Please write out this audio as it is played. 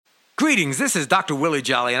Greetings, this is Dr. Willie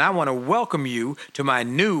Jolly, and I want to welcome you to my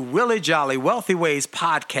new Willie Jolly Wealthy Ways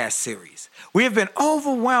podcast series. We have been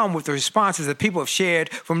overwhelmed with the responses that people have shared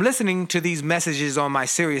from listening to these messages on my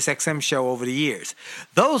SiriusXM show over the years.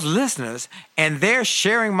 Those listeners, and they're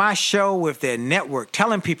sharing my show with their network,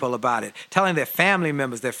 telling people about it, telling their family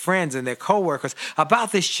members, their friends, and their coworkers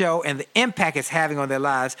about this show and the impact it's having on their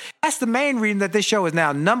lives. That's the main reason that this show is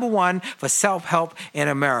now #1 for self-help in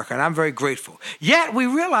America, and I'm very grateful. Yet, we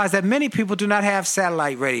realize that many people do not have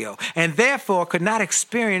satellite radio, and therefore could not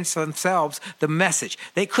experience for themselves the message.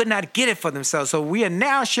 They could not get it for themselves. So we are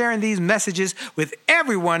now sharing these messages with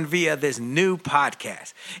everyone via this new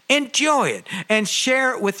podcast. Enjoy it and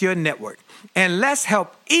share it with your network. And let's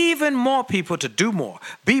help even more people to do more,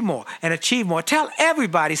 be more, and achieve more. Tell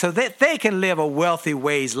everybody so that they can live a Wealthy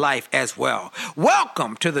Ways life as well.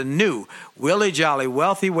 Welcome to the new Willie Jolly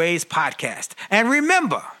Wealthy Ways podcast. And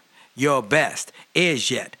remember, your best is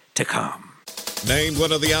yet to come. Named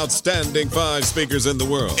one of the outstanding 5 speakers in the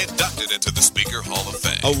world. Inducted into the Speaker Hall of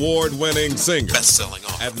Fame. Award-winning singer. Best-selling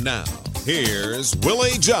author. And now, here's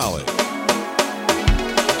Willie Jolly.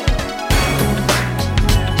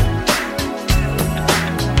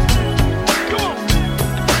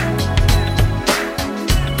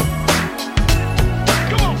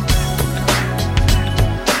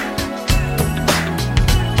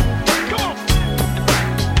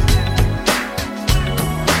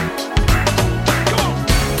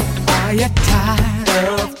 Are you tired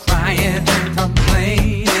of crying and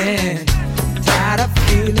complaining? Tired of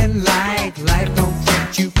feeling like life don't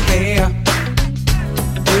treat you fair?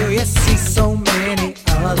 Do you see so many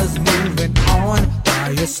others moving on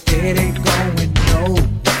while you're steady going nowhere?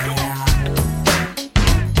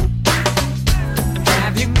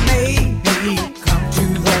 Have you maybe come to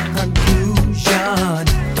the conclusion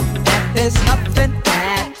that there's nothing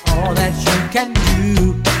at all that you can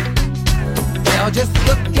do? Well, just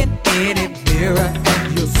look in any mirror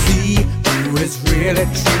and you'll see who is really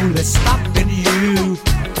truly stopping you.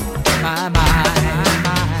 My.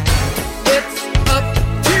 It's up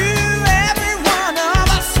to every one of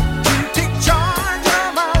us to take charge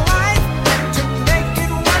of our life and to make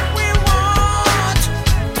it what we want.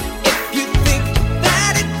 If you think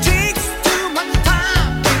that it takes too much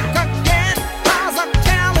time, think again, 'cause I'm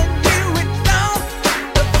telling you it don't.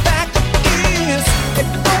 The fact is, it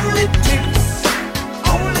only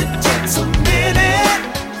takes a minute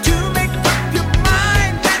to make up your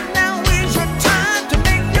mind that now is your time to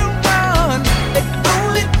make your run. It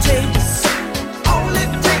only takes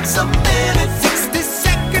a minute, 60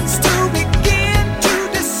 seconds to begin to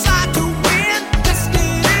decide to win. Just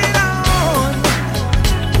get it on.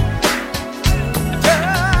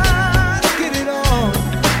 Just get it on.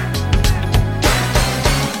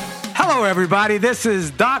 Hello, everybody. This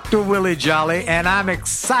is Dr. Willie Jolly, and I'm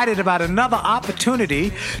excited about another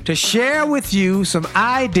opportunity to share with you some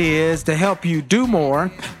ideas to help you do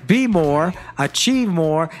more, be more, achieve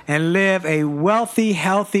more, and live a wealthy,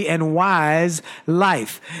 healthy, and wise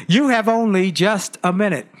life. You have only just a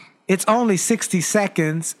minute. It's only 60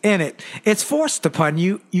 seconds in it. It's forced upon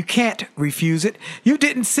you. You can't refuse it. You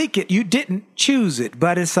didn't seek it. You didn't choose it,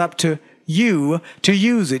 but it's up to you to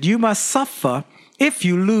use it. You must suffer if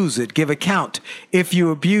you lose it, give account if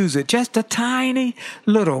you abuse it. Just a tiny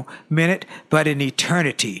little minute, but in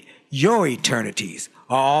eternity, your eternities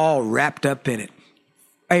are all wrapped up in it.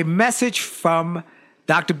 A message from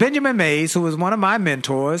Dr. Benjamin Mays, who was one of my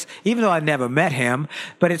mentors, even though I never met him,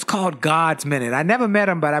 but it's called God's Minute. I never met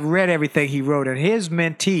him, but I've read everything he wrote. And his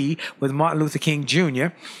mentee was Martin Luther King Jr.,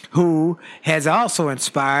 who has also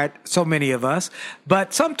inspired so many of us.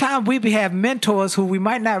 But sometimes we have mentors who we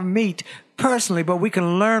might not meet personally, but we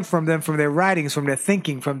can learn from them, from their writings, from their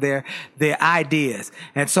thinking, from their ideas.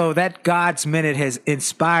 And so that God's Minute has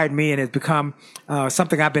inspired me and has become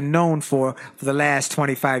something I've been known for the last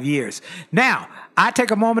 25 years. Now, I take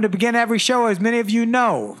a moment to begin every show, as many of you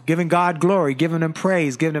know, giving God glory, giving him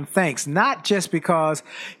praise, giving him thanks, not just because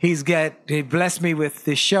he blessed me with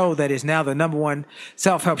this show that is now the #1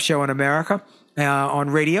 self-help show in America, on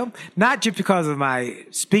radio, not just because of my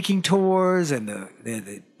speaking tours and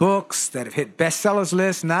the books that have hit bestsellers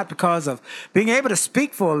lists, not because of being able to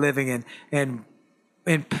speak for a living and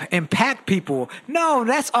impact people. No,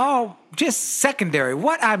 that's all just secondary.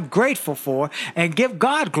 What I'm grateful for and give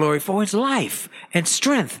God glory for is life and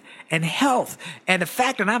strength and health and the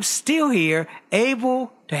fact that I'm still here,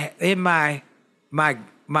 able to, in my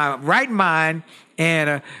my right mind,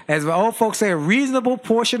 and as the old folks say, a reasonable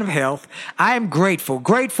portion of health. I am grateful.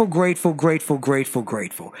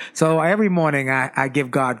 So every morning I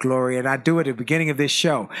give God glory, and I do it at the beginning of this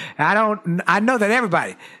show. I know that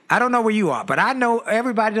everybody, I don't know where you are, but I know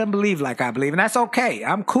everybody doesn't believe like I believe, and that's okay.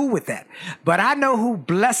 I'm cool with that. But I know who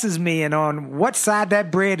blesses me and on what side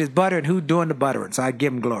that bread is buttered and who's doing the buttering, so I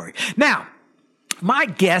give him glory. Now, my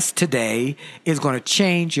guest today is going to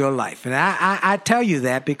change your life. And I tell you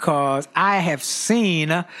that because I have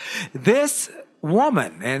seen this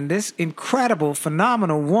woman and this incredible,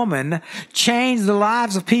 phenomenal woman change the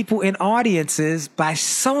lives of people in audiences by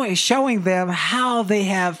showing them how they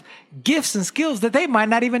have gifts and skills that they might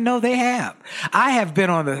not even know they have. I have been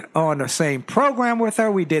on the same program with her.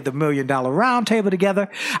 We did the $1 Million Roundtable together.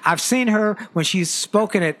 I've seen her when she's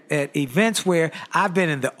spoken at events where I've been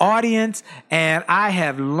in the audience, and I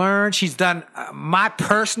have learned. She's done my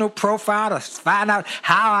personal profile to find out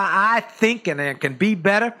how I think and can be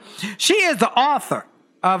better. She is the author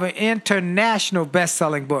of an international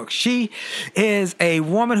best-selling book. She is a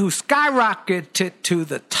woman who skyrocketed to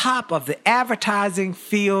the top of the advertising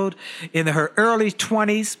field in her early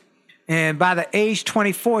 20s. And by the age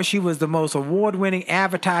 24, she was the most award-winning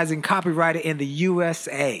advertising copywriter in the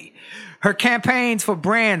USA. Her campaigns for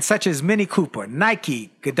brands such as Mini Cooper,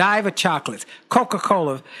 Nike, Godiva Chocolates,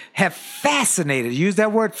 Coca-Cola have fascinated, use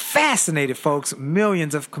that word, fascinated folks,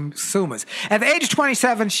 millions of consumers. At the age of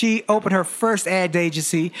 27, she opened her first ad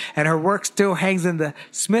agency, and her work still hangs in the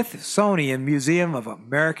Smithsonian Museum of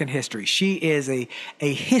American History. She is a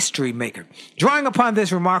history maker. Drawing upon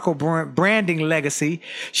this remarkable branding legacy,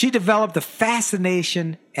 she developed the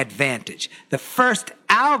Fascination Advantage, the first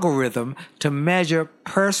algorithm to measure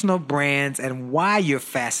personal brands and why you're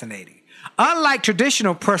fascinating. Unlike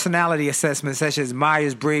traditional personality assessments such as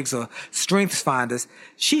Myers-Briggs or StrengthsFinders,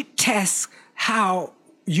 she tests how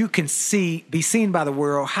you can be seen by the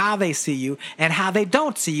world, how they see you, and how they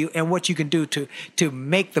don't see you, and what you can do to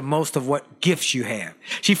make the most of what gifts you have.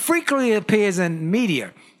 She frequently appears in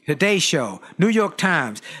media, Today Show, New York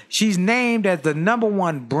Times. She's named as the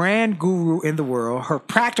 #1 brand guru in the world. Her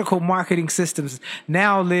practical marketing systems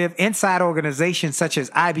now live inside organizations such as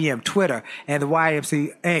IBM, Twitter, and the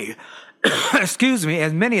YMCA, excuse me,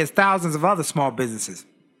 as many as thousands of other small businesses.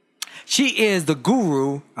 She is the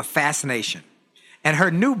guru of fascination. And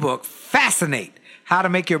her new book, Fascinate, How to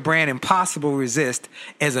Make Your Brand Impossible Resist,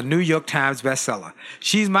 is a New York Times bestseller.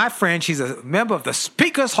 She's my friend. She's a member of the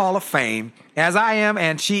Speakers Hall of Fame, as I am,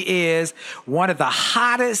 and she is one of the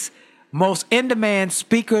hottest, most in-demand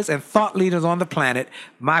speakers and thought leaders on the planet,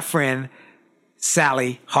 my friend,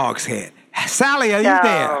 Sally Hogshead. Sally, are you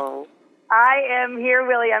there? I am here,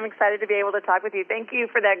 Willie. I'm excited to be able to talk with you. Thank you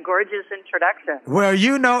for that gorgeous introduction. Well,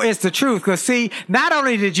 you know it's the truth. Because, see, not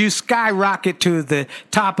only did you skyrocket to the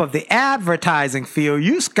top of the advertising field,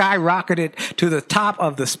 you skyrocketed to the top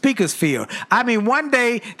of the speakers field. I mean, one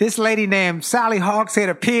day, this lady named Sally Hogshead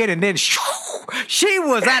appeared, and then she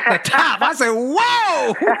was at the top. I said,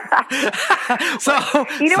 whoa! So,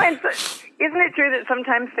 isn't it true that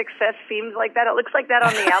sometimes success seems like that? It looks like that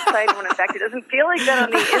on the outside when in fact it doesn't feel like that on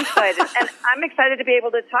the inside. And I'm excited to be able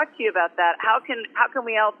to talk to you about that. How can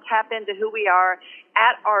we all tap into who we are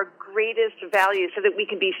at our greatest value so that we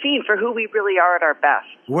can be seen for who we really are at our best?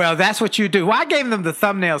 Well, that's what you do. Well, I gave them the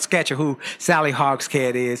thumbnail sketch of who Sally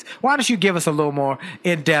Hogshead is. Why don't you give us a little more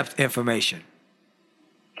in-depth information?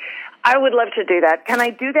 I would love to do that. Can I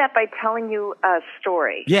do that by telling you a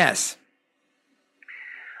story? Yes.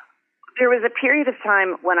 There was a period of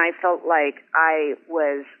time when I felt like I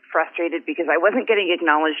was frustrated because I wasn't getting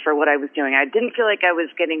acknowledged for what I was doing. I didn't feel like I was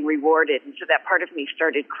getting rewarded, and so that part of me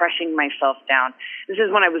started crushing myself down. This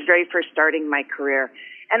is when I was very first starting my career.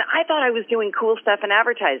 And I thought I was doing cool stuff in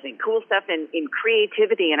advertising, cool stuff in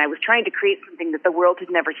creativity, and I was trying to create something that the world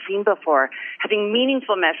had never seen before, having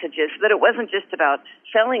meaningful messages so that it wasn't just about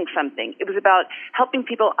selling something. It was about helping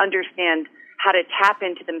people understand how to tap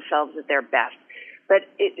into themselves at their best. But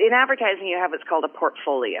in advertising, you have what's called a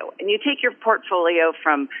portfolio. And you take your portfolio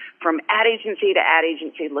from ad agency to ad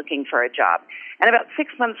agency looking for a job. And about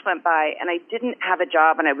 6 months went by, and I didn't have a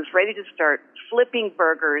job, and I was ready to start flipping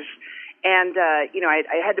burgers. And,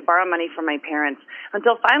 I had to borrow money from my parents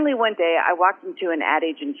until finally one day I walked into an ad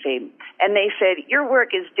agency and they said, your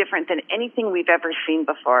work is different than anything we've ever seen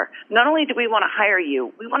before. Not only do we want to hire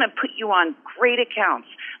you, we want to put you on great accounts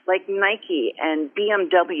like Nike and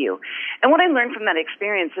BMW. And what I learned from that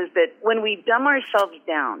experience is that when we dumb ourselves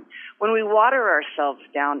down, when we water ourselves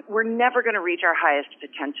down, we're never going to reach our highest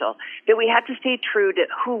potential, that we have to stay true to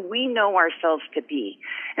who we know ourselves to be.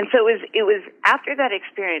 And so it was after that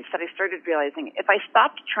experience that I started realizing if I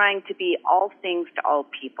stopped trying to be all things to all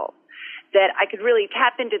people, that I could really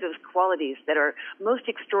tap into those qualities that are most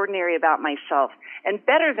extraordinary about myself. And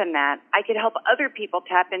better than that, I could help other people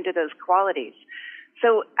tap into those qualities.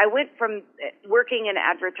 So I went from working in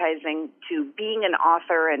advertising to being an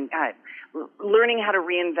author and learning how to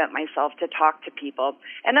reinvent myself to talk to people.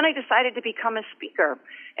 And then I decided to become a speaker.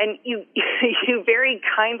 And you very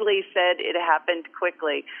kindly said it happened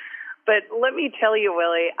quickly. But let me tell you,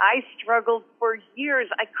 Willie, I struggled for years.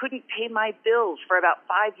 I couldn't pay my bills for about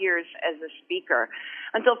 5 years as a speaker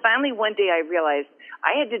until finally one day I realized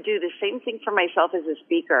I had to do the same thing for myself as a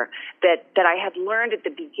speaker that I had learned at the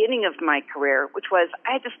beginning of my career, which was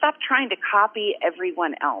I had to stop trying to copy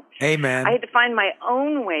everyone else. Amen. I had to find my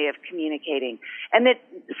own way of communicating, and that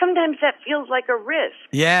sometimes that feels like a risk.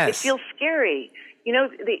 Yes. It feels scary. You know,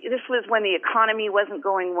 this was when the economy wasn't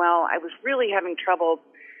going well. I was really having trouble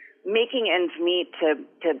making ends meet to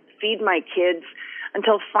feed my kids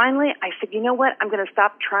until finally I said, you know what? I'm going to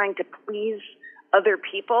stop trying to please other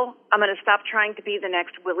people. I'm going to stop trying to be the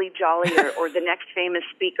next Willie Jolly or the next famous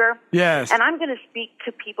speaker. Yes. And I'm going to speak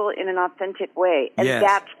to people in an authentic way. And Yes.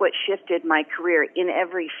 that's what shifted my career in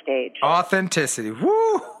every stage. Authenticity.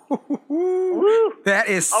 Woo! Woo. That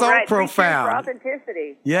is All so right, profound. For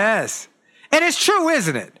authenticity. Yes. And it's true,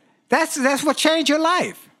 isn't it? That's what changed your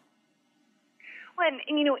life. Well, and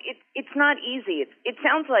you know, it's not easy. It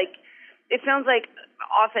sounds like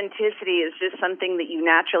authenticity is just something that you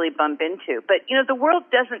naturally bump into. But you know, the world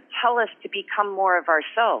doesn't tell us to become more of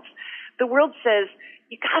ourselves. The world says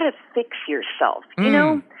you got to fix yourself. You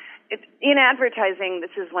know, in advertising,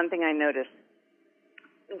 this is one thing I noticed.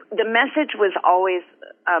 The message was always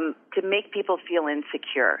to make people feel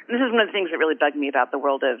insecure. And this is one of the things that really bugged me about the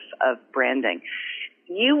world of branding.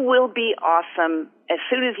 You will be awesome as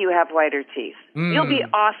soon as you have whiter teeth. You'll be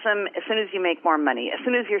awesome as soon as you make more money, as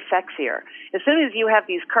soon as you're sexier, as soon as you have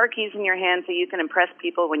these car keys in your hand so you can impress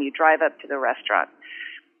people when you drive up to the restaurant.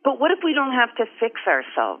 But what if we don't have to fix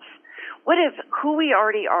ourselves? What if who we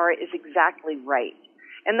already are is exactly right?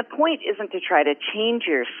 And the point isn't to try to change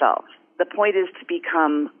yourself. The point is to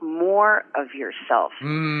become more of yourself.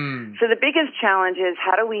 So the biggest challenge is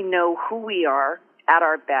how do we know who we are at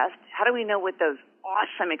our best? How do we know what those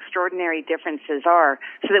awesome, extraordinary differences are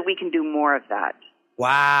so that we can do more of that?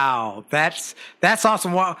 Wow, that's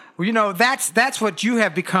awesome. Well, you know, that's what you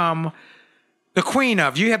have become the queen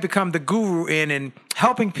of. You have become the guru in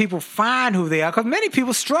helping people find who they are, because many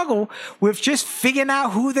people struggle with just figuring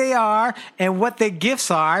out who they are and what their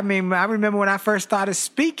gifts are. I mean, I remember when I first started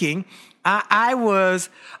speaking, I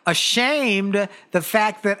was ashamed the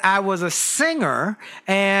fact that I was a singer,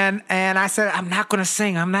 and I said, I'm not going to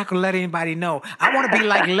sing. I'm not going to let anybody know. I want to be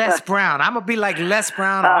like Les Brown. I'm going to be like Les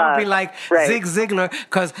Brown. I'm going to be like Zig Ziglar,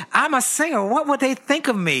 because I'm a singer. What would they think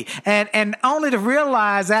of me? And only to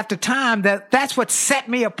realize after time that that's what set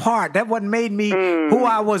me apart. That what made me who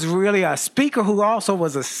I was, really a speaker who also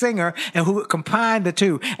was a singer and who combined the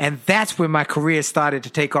two. And that's when my career started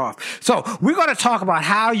to take off. So we're going to talk about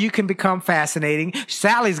how you can become fascinating.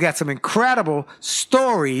 Sally's got some incredible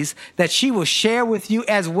stories that she will share with you,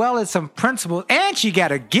 as well as some principles, and she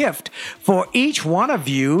got a gift for each one of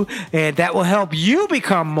you, and that will help you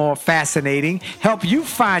become more fascinating, help you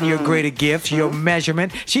find your greater gifts, your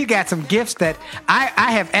measurement. She got some gifts that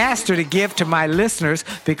I have asked her to give to my listeners,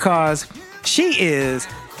 because she is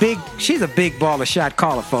big. She's a big baller shot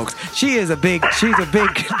caller, folks. She's a big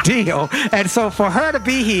deal. And so for her to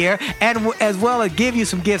be here and as well as give you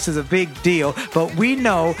some gifts is a big deal. But we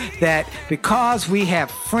know that because we have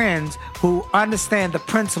friends who understand the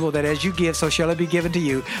principle that as you give, so shall it be given to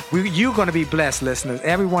you. You're going to be blessed, listeners,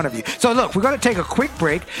 every one of you. So look, we're going to take a quick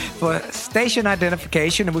break for station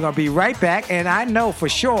identification, and we're going to be right back. And I know for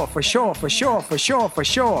sure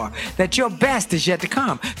that your best is yet to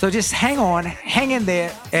come. So just hang on, hang in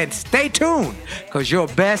there, and stay tuned, because your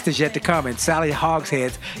best is yet to come. And Sally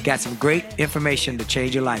Hogshead's got some great information to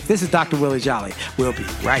change your life. This is Dr. Willie Jolly. We'll be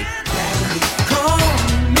right back. Call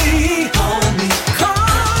me, call me,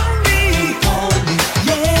 call me, call me,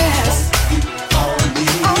 yes.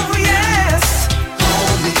 Oh yes.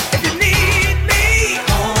 Call me if you need me.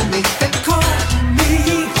 Call me, then call me,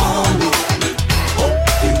 call me. Oh,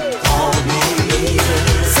 call me.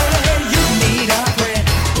 Say you need a friend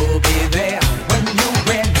who'll be there when you're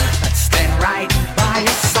ready. Stand right by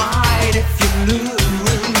your side if you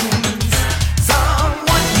lose.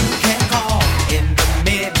 Someone you can call in the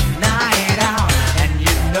midnight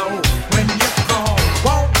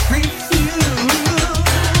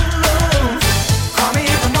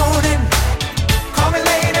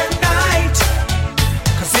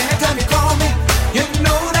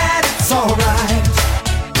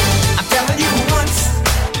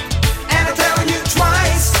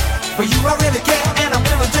really care, and I'm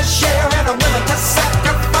willing to share, and I'm willing to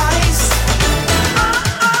sacrifice.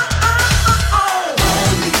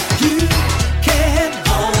 Only you can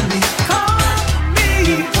hold me, call me,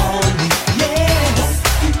 hold me, yes,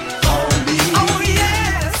 hold me, oh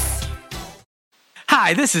yes.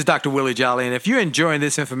 Hi, this is Dr. Willie Jolly, and if you're enjoying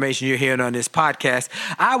this information you're hearing on this podcast,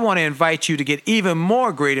 I want to invite you to get even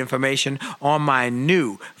more great information on my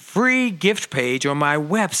new free gift page on my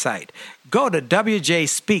website. Go to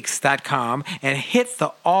wjspeaks.com and hit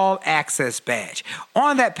the All Access badge.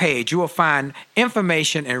 On that page, you will find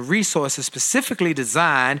information and resources specifically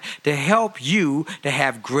designed to help you to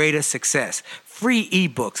have greater success. Free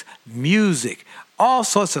ebooks, music, all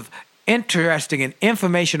sorts of interesting and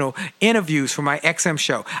informational interviews for my XM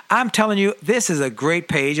show. I'm telling you, this is a great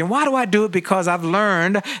page. And why do I do it? Because I've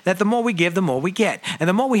learned that the more we give, the more we get. And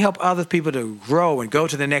the more we help other people to grow and go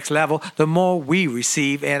to the next level, the more we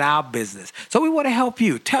receive in our business. So we want to help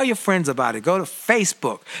you. Tell your friends about it. Go to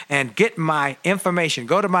Facebook and get my information.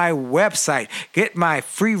 Go to my website, get my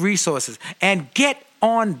free resources, and get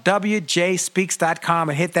on wjspeaks.com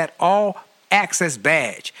and hit that All Access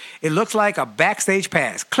badge. It looks like a backstage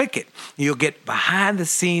pass. Click it. You'll get behind the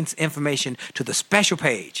scenes information to the special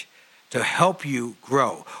page to help you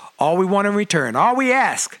grow. All we want in return, all we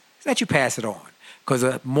ask is that you pass it on, because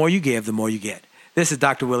the more you give, the more you get. This is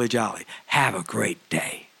Dr. Willie Jolly. Have a great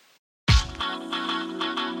day. A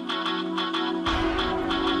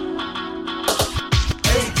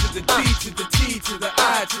to the D to the T to the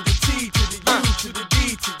I to the T to the U to the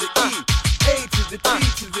D to the E. A to the D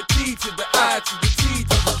to the T to the I to the T to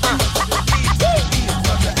the U to the D to the E.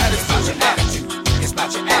 It's about your attitude. It's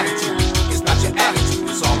about your attitude. It's about your attitude.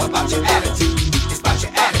 It's all about your attitude. It's about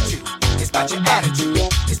your attitude. It's about your attitude.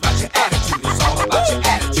 It's about your attitude. It's all about your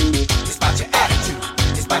attitude. It's about your attitude.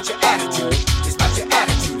 It's about your attitude. It's about your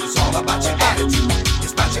attitude. It's all about your attitude.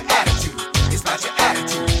 It's about your attitude. It's about your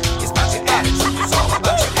attitude. It's about your attitude. It's all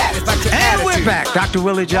about your attitude. And we're back. Dr.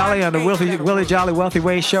 Willie Jolly on the Willie Jolly Wealthy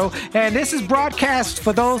Way Show. And this is broadcast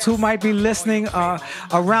for those who might be listening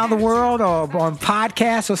around the world or on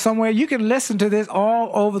podcasts or somewhere. You can listen to this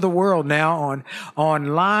all over the world now on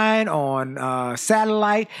online, on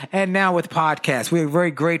satellite, and now with podcasts. We're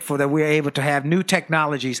very grateful that we're able to have new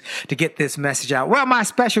technologies to get this message out. Well, my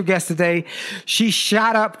special guest today, she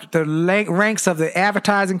shot up the ranks of the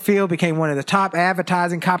advertising field, became one of the top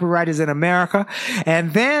advertising copywriters in America,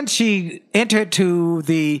 and then she entered to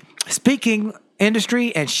the speaking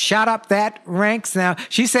industry and shot up that ranks. Now,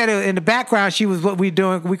 she said in the background, she was what we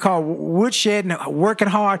call woodshed and working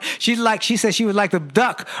hard. She said she was like the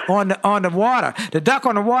duck on the water. The duck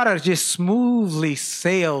on the water just smoothly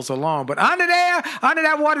sails along. But under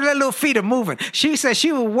that water, their little feet are moving. She said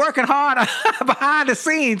she was working hard behind the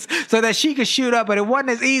scenes so that she could shoot up, but it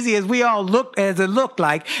wasn't as easy as it looked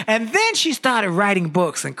like. And then she started writing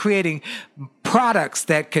books and creating products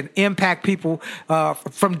that can impact people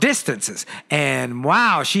from distances. And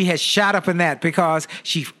wow, she has shot up in that because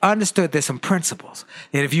she understood there's some principles.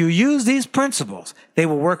 And if you use these principles, they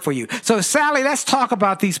will work for you. So Sally, let's talk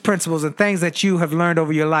about these principles and things that you have learned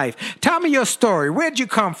over your life. Tell me your story. Where'd you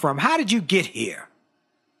come from? How did you get here?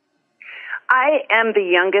 I am the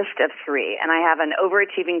youngest of three, and I have an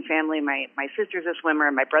overachieving family. My sister's a swimmer,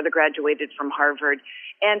 and my brother graduated from Harvard.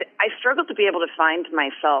 And I struggled to be able to find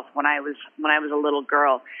myself when I was a little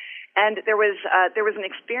girl. And there was an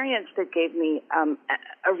experience that gave me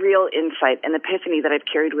a real insight, an epiphany that I've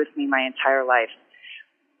carried with me my entire life.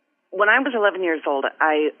 When I was 11 years old,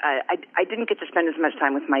 I didn't get to spend as much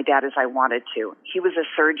time with my dad as I wanted to. He was a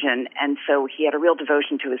surgeon, and so he had a real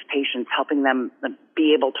devotion to his patients, helping them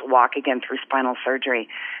be able to walk again through spinal surgery.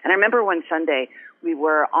 And I remember one Sunday, we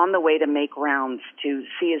were on the way to make rounds to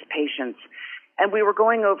see his patients, and we were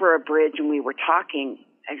going over a bridge, and we were talking.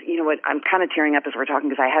 You know what? I'm kind of tearing up as we're talking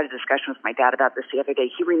because I had a discussion with my dad about this the other day.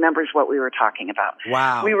 He remembers what we were talking about.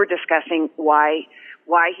 Wow. We were discussing why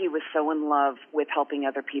he was so in love with helping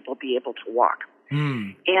other people be able to walk.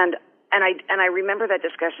 And I remember that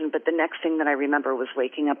discussion, but the next thing that I remember was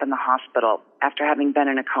waking up in the hospital after having been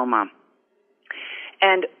in a coma.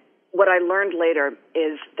 And what I learned later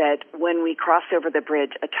is that when we crossed over the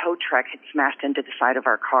bridge, a tow truck had smashed into the side of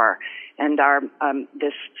our car. And our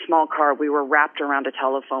this small car, we were wrapped around a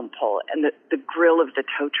telephone pole, and the grill of the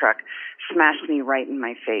tow truck smashed me right in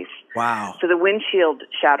my face. Wow. So the windshield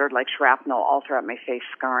shattered like shrapnel all throughout my face,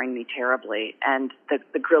 scarring me terribly. And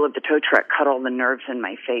the grill of the tow truck cut all the nerves in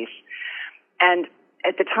my face. And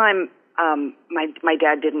at the time, my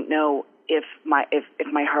dad didn't know if my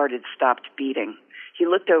heart had stopped beating. He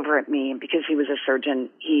looked over at me, and because he was a surgeon,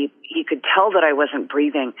 he could tell that I wasn't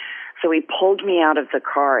breathing. So he pulled me out of the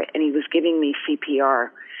car, and he was giving me CPR.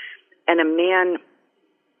 and a man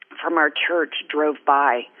from our church drove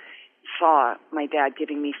by, saw my dad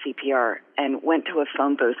giving me CPR, and went to a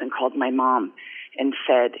phone booth and called my mom and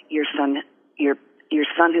said, your son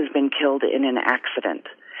has been killed in an accident.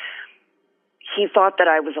 He thought that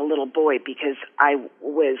I was a little boy because I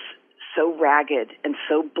was so ragged and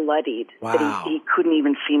so bloodied that he couldn't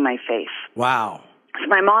even see my face. Wow. So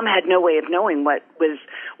my mom had no way of knowing what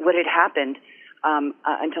had happened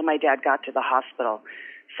until my dad got to the hospital.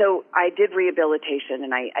 So I did rehabilitation,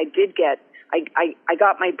 and I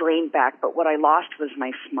got my brain back, but what I lost was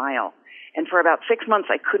my smile. And for about 6 months,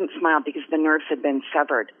 I couldn't smile because the nerves had been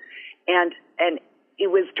severed. And it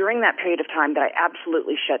was during that period of time that I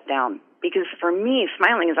absolutely shut down. Because for me,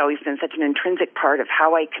 smiling has always been such an intrinsic part of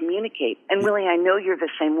how I communicate. And Willie, I know you're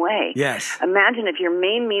the same way. Yes. Imagine if your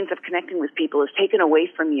main means of connecting with people is taken away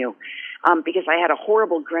from you, because I had a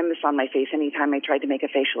horrible grimace on my face anytime I tried to make a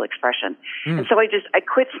facial expression. And so I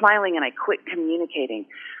quit smiling and I quit communicating.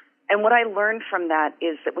 And what I learned from that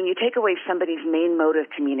is that when you take away somebody's main mode of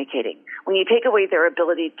communicating, when you take away their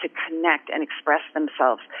ability to connect and express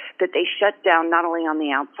themselves, that they shut down not only on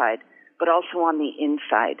the outside, but also on the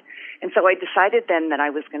inside. And so I decided then that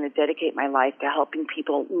I was going to dedicate my life to helping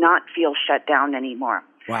people not feel shut down anymore.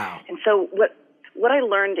 Wow. And so what I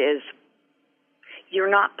learned is you're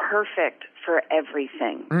not perfect for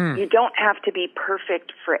everything. You don't have to be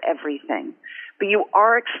perfect for everything, but you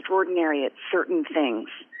are extraordinary at certain things.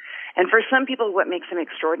 And for some people, what makes them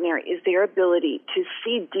extraordinary is their ability to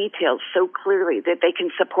see details so clearly that they can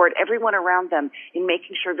support everyone around them in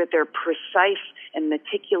making sure that they're precise and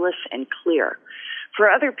meticulous and clear. For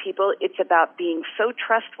other people, it's about being so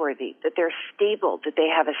trustworthy that they're stable, that they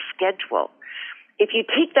have a schedule. If you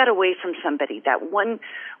take that away from somebody, that one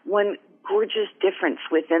gorgeous difference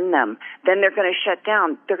within them, then they're going to shut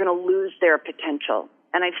down. They're going to lose their potential.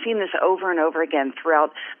 And I've seen this over and over again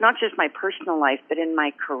throughout not just my personal life, but in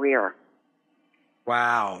my career.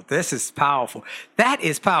 Wow, this is powerful. That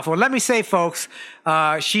is powerful. Let me say, folks,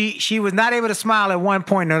 she was not able to smile at one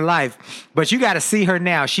point in her life, but you got to see her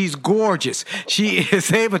now. She's gorgeous. She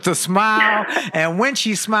is able to smile, and when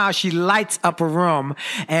she smiles, she lights up a room.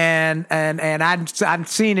 And I've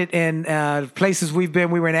seen it in places we've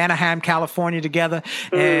been. We were in Anaheim, California together,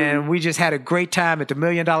 and we just had a great time at the $1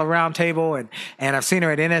 Million Round Table, and I've seen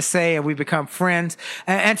her at NSA, and we've become friends.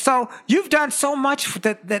 And so you've done so much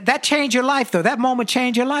that changed your life, though. That moment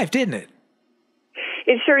changed your life, didn't it?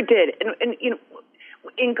 It sure did. And you know,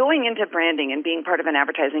 in going into branding and being part of an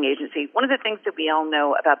advertising agency, one of the things that we all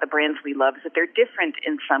know about the brands we love is that they're different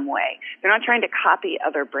in some way. They're not trying to copy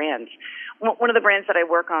other brands. One of the brands that I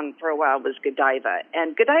work on for a while was Godiva.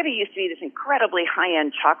 And Godiva used to be this incredibly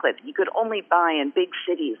high-end chocolate that you could only buy in big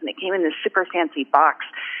cities, and it came in this super fancy box.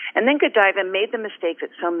 And then Godiva made the mistake that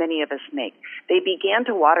so many of us make. They began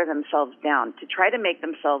to water themselves down to try to make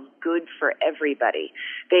themselves good for everybody.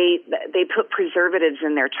 They put preservatives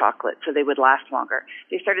in their chocolate so they would last longer.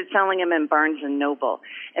 They started selling them in Barnes & Noble.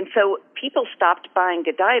 And so people stopped buying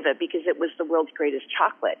Godiva because it was the world's greatest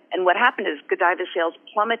chocolate. And what happened is Godiva sales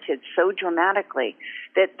plummeted so dramatically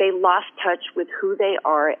that they lost touch with who they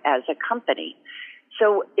are as a company.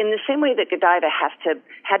 So in the same way that Godiva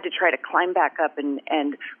had to try to climb back up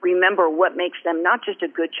and remember what makes them not just a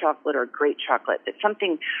good chocolate or great chocolate, but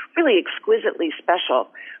something really exquisitely special,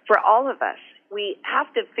 for all of us, we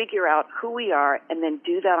have to figure out who we are and then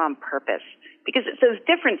do that on purpose. Because it's those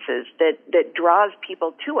differences that draws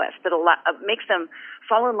people to us, that makes them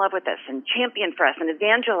fall in love with us and champion for us and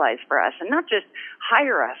evangelize for us, and not just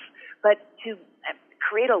hire us, but to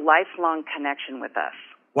create a lifelong connection with us.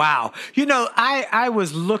 Wow. You know, I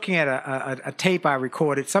was looking at a tape I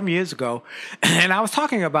recorded some years ago, and I was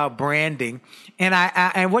talking about branding,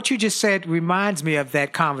 and what you just said reminds me of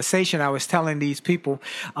that conversation I was telling these people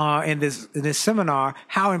in this seminar,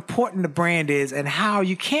 how important the brand is and how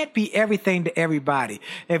you can't be everything to everybody.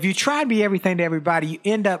 If you try to be everything to everybody, you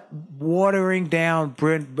end up watering down,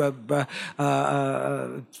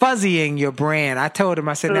 fuzzying your brand. I told him,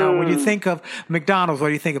 I said, now, when you think of McDonald's, what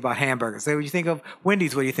do you think about hamburgers? When you think of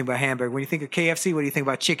Wendy's, what do you think about hamburger? When you think of KFC, what do you think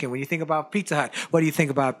about chicken? When you think about Pizza Hut, what do you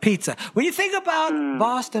think about pizza? When you think about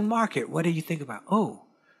Boston Market, what do you think about?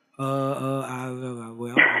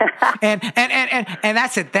 And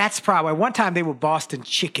that's it. That's probably one time they were Boston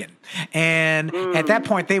Chicken, and at that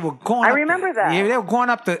point they were going. I remember that. Yeah, they were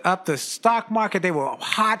going up the stock market. They were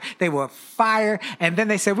hot. They were fire. And then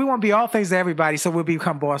they said, we want to be all things to everybody, so we'll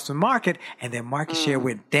become Boston Market. And their market share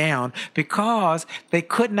went down because they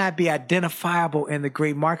could not be identifiable in the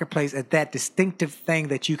great marketplace as that distinctive thing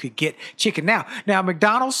that you could get chicken. Now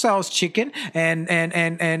McDonald's sells chicken, and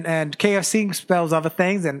KFC spells other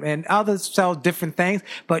things, and and others sell different things,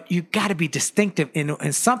 but you got to be distinctive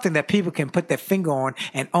in something that people can put their finger on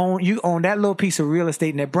and own. You own that little piece of real estate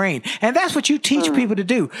in their brain. And that's what you teach people to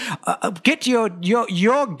do. Get your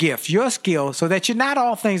gift, your skill, so that you're not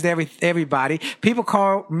all things to everybody. People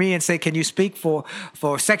call me and say, can you speak for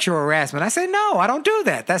sexual harassment? I say, no, I don't do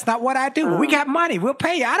that. That's not what I do. We got money. We'll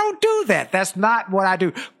pay you. I don't do that. That's not what I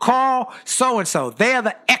do. Call so-and-so. They're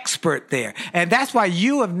the expert there. And that's why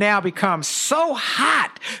you have now become so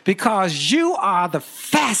hot, because you are the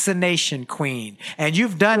fascination queen. And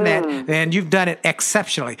you've done that, and you've done it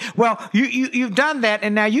exceptionally. Well, you've done that,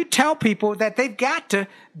 and now you tell people that they've got to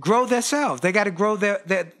grow themselves. They got to grow their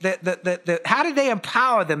how do they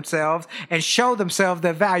empower themselves and show themselves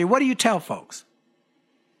their value? What do you tell folks?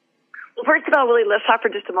 Well, first of all, Willie, let's talk for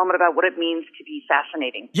just a moment about what it means to be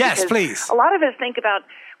fascinating. Yes, because please. A lot of us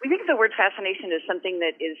we think of the word fascination as something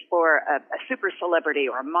that is for a super celebrity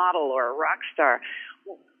or a model or a rock star.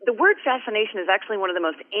 The word fascination is actually one of the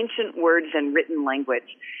most ancient words in written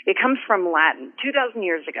language. It comes from Latin 2,000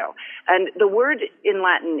 years ago. And the word in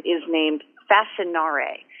Latin is named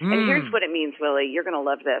fascinare. And here's what it means, Willie. You're going to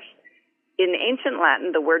love this. In ancient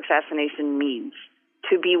Latin, the word fascination means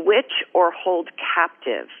to bewitch or hold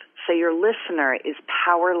captive, so your listener is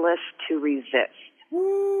powerless to resist.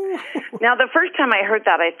 Now, the first time I heard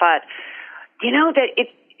that, I thought,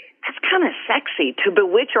 that's kind of sexy, to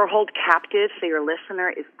bewitch or hold captive so your listener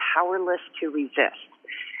is powerless to resist.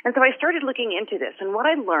 And so I started looking into this, and what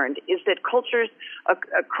I learned is that cultures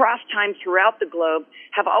across time throughout the globe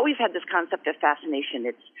have always had this concept of fascination.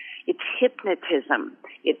 It's hypnotism,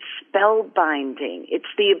 it's spellbinding, it's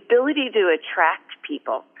the ability to attract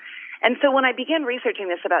people. And so when I began researching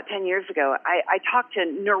this about 10 years ago, I talked to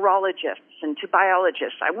neurologists and to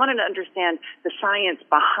biologists. I wanted to understand the science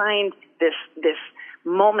behind this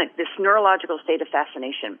moment, this neurological state of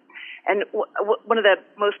fascination. And one of the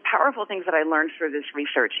most powerful things that I learned through this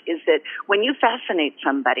research is that when you fascinate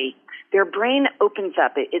somebody, their brain opens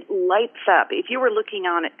up. It lights up. If you were looking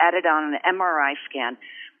at it on an MRI scan,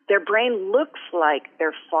 their brain looks like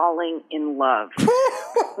they're falling in love.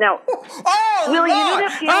 Now, Willie, you know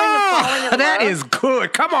that feeling of falling in love? That is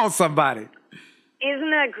good. Come on, somebody. Isn't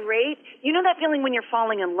that great? You know that feeling when you're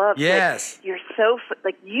falling in love? Yes. Like you're so,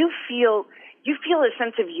 you feel a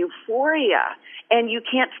sense of euphoria, and you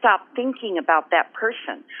can't stop thinking about that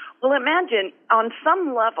person. Well, imagine on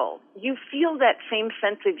some level, you feel that same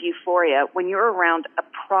sense of euphoria when you're around a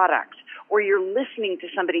product, or you're listening to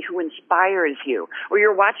somebody who inspires you, or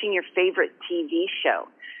you're watching your favorite TV show.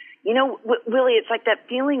 You know, Willie, it's like that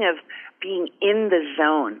feeling of being in the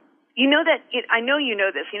zone. You know that, I know you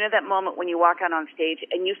know this, you know that moment when you walk out on stage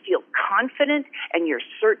and you feel confident and you're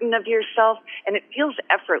certain of yourself and it feels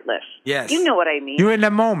effortless. Yes. You know what I mean. You're in the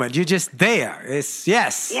moment. You're just there.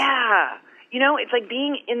 Yes. Yeah. You know, it's like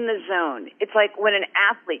being in the zone. It's like when an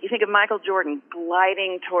athlete, you think of Michael Jordan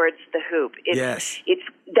gliding towards the hoop. Yes.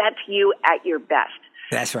 That's you at your best.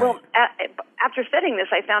 That's right. Well, after studying this,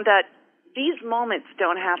 I found out these moments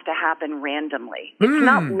don't have to happen randomly. It's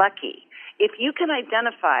not lucky. If you can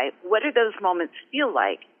identify what do those moments feel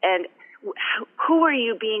like and who are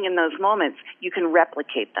you being in those moments, you can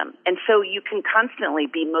replicate them. And so you can constantly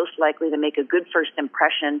be most likely to make a good first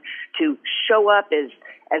impression, to show up as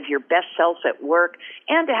your best self at work,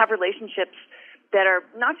 and to have relationships that are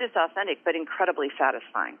not just authentic, but incredibly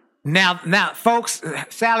satisfying. Now, folks,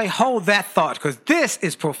 Sally, hold that thought, because this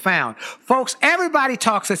is profound. Folks, everybody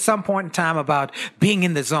talks at some point in time about being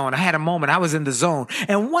in the zone. I had a moment, I was in the zone.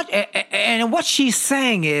 And what she's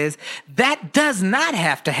saying is that does not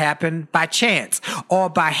have to happen by chance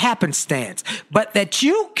or by happenstance, but that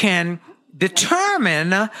you can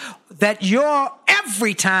determine that your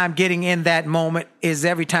every time getting in that moment is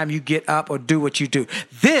every time you get up or do what you do.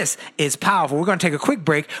 This is powerful. We're going to take a quick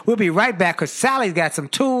break. We'll be right back because Sally's got some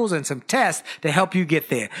tools and some tests to help you get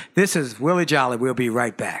there. This is Willie Jolly. We'll be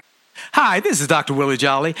right back. Hi, this is Dr. Willie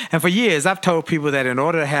Jolly, and for years I've told people that in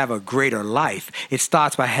order to have a greater life, it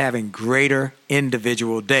starts by having greater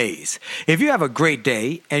individual days. If you have a great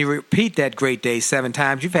day and you repeat that great day 7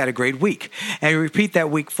 times, you've had a great week. And you repeat that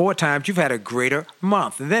week 4 times, you've had a greater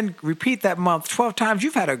month. And then repeat that month 12 times,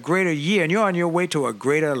 you've had a greater year, and you're on your way to a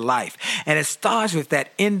greater life. And it starts with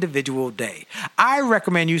that individual day. I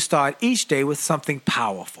recommend you start each day with something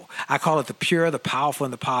powerful. I call it the pure, the powerful,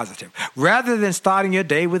 and the positive. Rather than starting your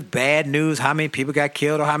day with bad news, how many people got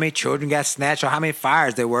killed or how many children got snatched or how many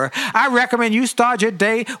fires there were, I recommend you start your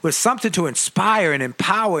day with something to inspire and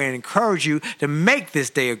empower and encourage you to make this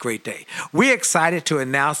day a great day. We're excited to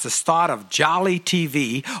announce the start of Jolly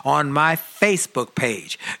TV on my Facebook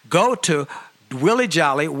page. Go to Willie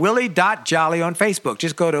Jolly, Willie.Jolly on Facebook.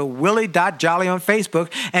 Just go to Willie.Jolly on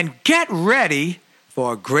Facebook and get ready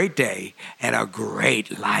for a great day and a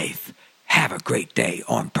great life. Have a great day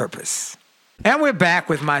on purpose. And we're back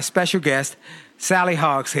with my special guest, Sally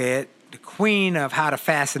Hogshead, the queen of How to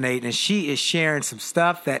Fascinate, and she is sharing some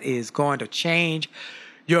stuff that is going to change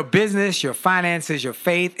your business, your finances, your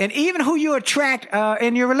faith, and even who you attract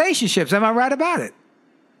in your relationships. Am I right about it?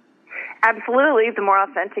 Absolutely. The more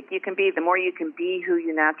authentic you can be, the more you can be who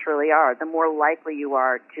you naturally are, the more likely you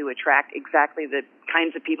are to attract exactly the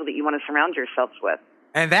kinds of people that you want to surround yourselves with.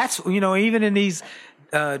 And that's, even in these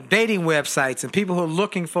dating websites and people who are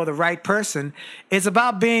looking for the right person, it's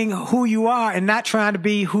about being who you are and not trying to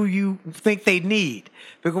be who you think they need.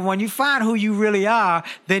 Because when you find who you really are,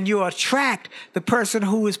 then you attract the person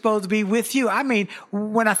who is supposed to be with you. I mean,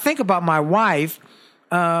 when I think about my wife,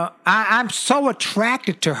 I'm so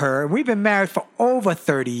attracted to her. We've been married for over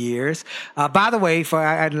 30 years. By the way,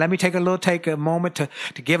 let me take a moment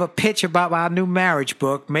to give a pitch about our new marriage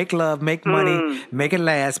book, Make Love, Make Money, Make It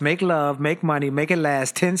Last, Make Love, Make Money, Make It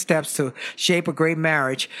Last, 10 Steps to Shape a Great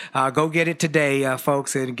Marriage. Go get it today,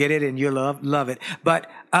 folks, and get it, and you'll love it.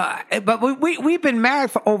 But we've been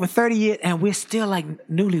married for over 30 years, and we're still like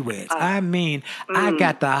newlyweds. I mean, I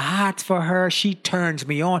got the hots for her. She turns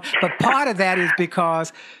me on. But part of that is because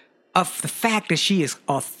of the fact that she is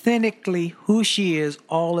authentically who she is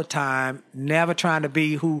all the time, never trying to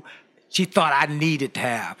be who she thought I needed to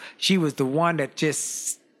have. She was the one that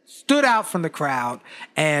just stood out from the crowd,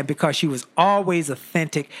 and because she was always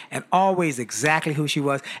authentic and always exactly who she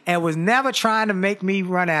was and was never trying to make me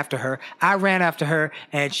run after her. I ran after her,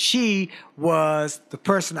 and she was the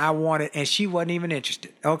person I wanted, and she wasn't even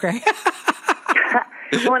interested. Okay?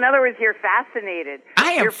 Well, in other words, you're fascinated.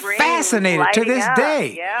 I am fascinated to this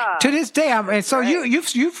day. Yeah. To this day, and so right.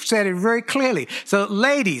 you've said it very clearly. So,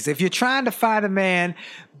 ladies, if you're trying to find a man,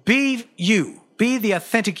 be you. Be the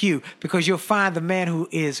authentic you, because you'll find the man who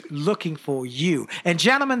is looking for you. And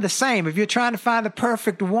gentlemen, the same. If you're trying to find the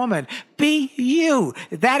perfect woman, be you.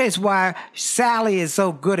 That is why Sally is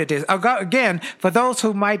so good at this. Again, for those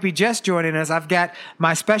who might be just joining us, I've got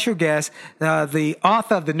my special guest, the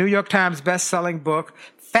author of the New York Times best-selling book,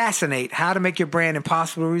 Fascinate, How to Make Your Brand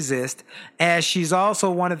Impossible to Resist, as she's also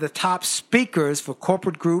one of the top speakers for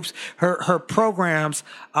corporate groups. Her programs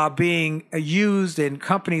are being used in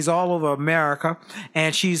companies all over America,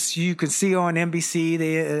 and you can see her on NBC,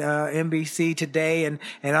 NBC Today, and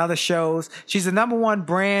other shows. She's the #1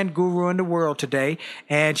 brand guru in the world today,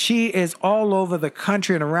 and she is all over the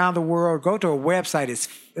country and around the world. Go to her website.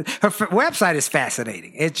 Her website is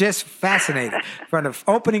fascinating. It's just fascinating. From the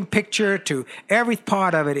opening picture to every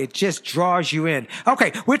part of it, it just draws you in.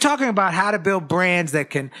 Okay, we're talking about how to build brands that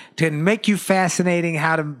can make you fascinating,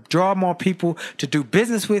 how to draw more people to do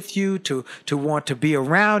business with you, to want to be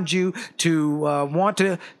around you, to want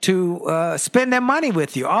to spend their money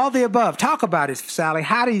with you, all the above. Talk about it, Sally.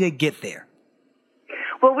 How do they get there?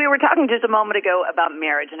 Well, we were talking just a moment ago about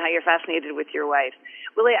marriage and how you're fascinated with your wife.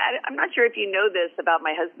 Willie, I'm not sure if you know this about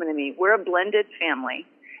my husband and me. We're a blended family.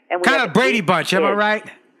 And we kind of Brady Bunch, am I right?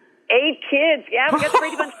 8 kids. Yeah, we got the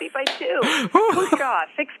Brady Bunch beat by 2. Whooshaw.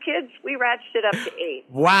 6 kids, we ratcheted it up to 8.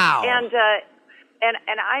 Wow. And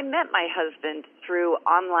I met my husband through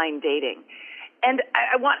online dating. And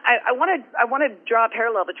I want to draw a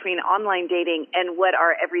parallel between online dating and what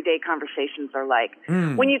our everyday conversations are like.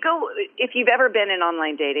 When you go, if you've ever been in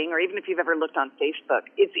online dating, or even if you've ever looked on Facebook,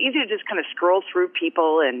 it's easy to just kind of scroll through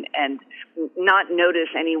people and not notice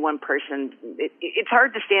any one person. It's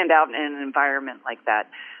hard to stand out in an environment like that.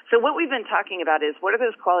 So what we've been talking about is what are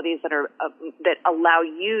those qualities that allow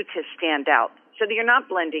you to stand out, so that you're not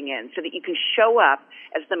blending in, so that you can show up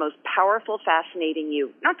as the most powerful, fascinating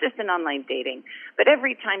you, not just in online dating, but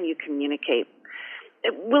every time you communicate.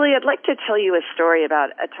 Willie, I'd like to tell you a story about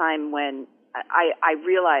a time when I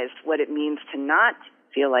realized what it means to not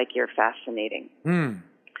feel like you're fascinating.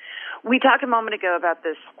 We talked a moment ago about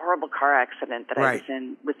this horrible car accident that I was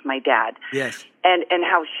in with my dad. Yes. And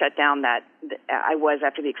how shut down that I was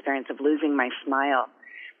after the experience of losing my smile.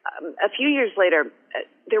 A few years later,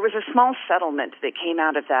 there was a small settlement that came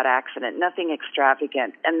out of that accident, nothing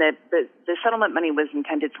extravagant. And the settlement money was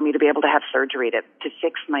intended for me to be able to have surgery to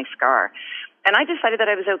fix my scar. And I decided that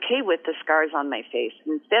I was okay with the scars on my face.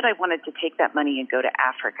 Instead, I wanted to take that money and go to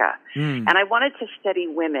Africa. And I wanted to study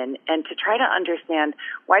women and to try to understand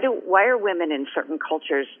why are women in certain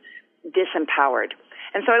cultures disempowered.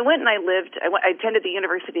 And so I went and I attended the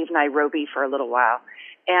University of Nairobi for a little while.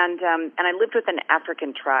 And I lived with an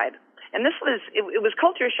African tribe. And it was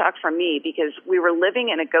culture shock for me, because we were living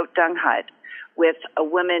in a goat dung hut with a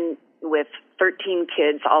woman with 13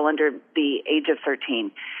 kids, all under the age of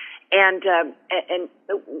 13. And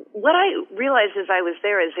what I realized as I was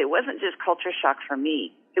there is it wasn't just culture shock for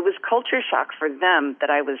me. It was culture shock for them that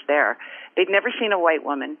I was there. They'd never seen a white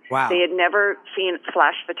woman. Wow. They had never seen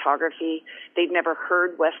flash photography. They'd never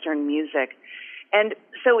heard Western music. And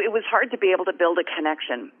so it was hard to be able to build a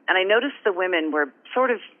connection. And I noticed the women were sort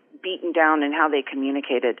of beaten down in how they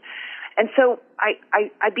communicated. And so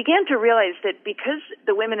I began to realize that because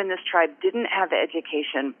the women in this tribe didn't have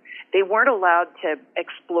education, they weren't allowed to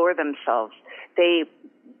explore themselves. They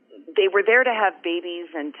were there to have babies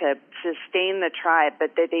and to sustain the tribe,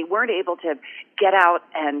 but they weren't able to get out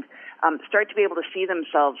and start to be able to see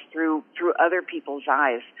themselves through other people's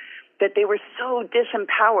eyes. That they were so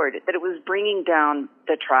disempowered that it was bringing down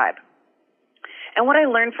the tribe. And what I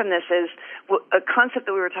learned from this is a concept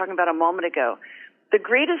that we were talking about a moment ago. The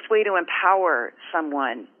greatest way to empower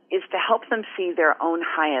someone is to help them see their own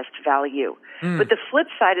highest value. But the flip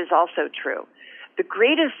side is also true. The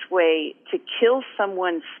greatest way to kill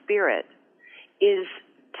someone's spirit is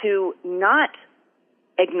to not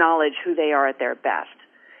acknowledge who they are at their best.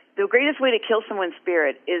 The greatest way to kill someone's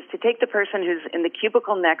spirit is to take the person who's in the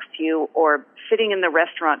cubicle next to you or sitting in the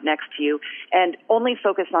restaurant next to you and only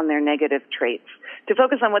focus on their negative traits, to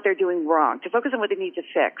focus on what they're doing wrong, to focus on what they need to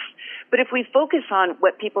fix. But if we focus on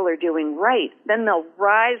what people are doing right, then they'll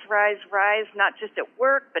rise, not just at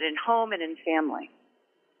work, but in home and in family.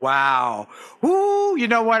 Wow. Ooh, you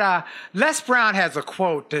know what? Les Brown has a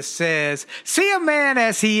quote that says, see a man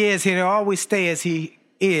as he is, he'll always stay as he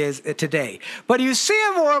is today. But you see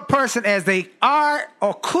a person as they are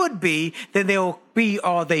or could be, then they'll be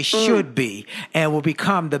or they should be and will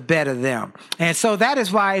become the better them. And so that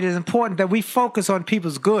is why it is important that we focus on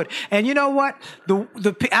people's good. And you know what?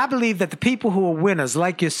 I believe that the people who are winners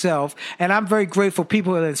like yourself, and I'm very grateful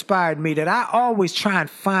people that inspired me, that I always try and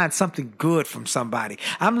find something good from somebody.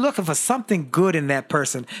 I'm looking for something good in that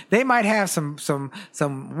person. They might have some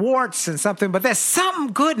warts and something, but there's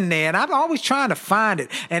something good in there. And I'm always trying to find it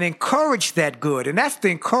and encourage that good. And that's the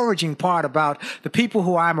encouraging part about the people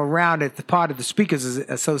who I'm around at the part of the Speakers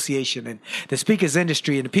Association and the speakers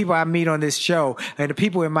industry and the people I meet on this show and the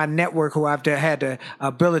people in my network who I've had the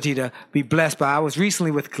ability to be blessed by. I was recently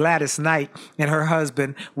with Gladys Knight and her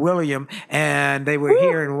husband, William, and they were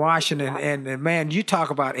here in Washington. And man, you talk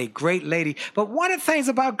about a great lady. But one of the things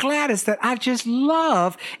about Gladys that I just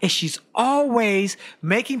love is she's always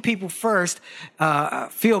making people first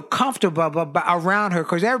feel comfortable around her,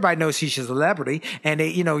 because everybody knows she's a celebrity and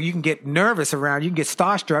you can get nervous around, you can get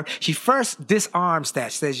starstruck. She first disarms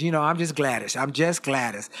that, says, I'm just Gladys. I'm just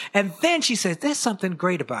Gladys. And then she says, there's something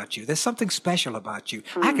great about you. There's something special about you.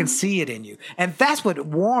 I can see it in you. And that's what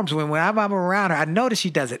warms when I'm around her. I notice she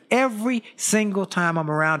does it every single time I'm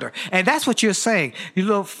around her. And that's what you're saying.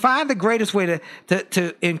 Find the greatest way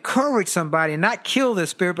to encourage somebody and not kill their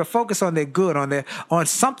spirit, but focus on their good, on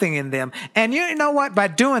something in them. And you know what? By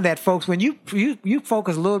doing that, folks, when you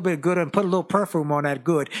focus a little bit good and put a little perfume on that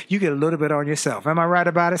good, you get a little bit on yourself. Am I right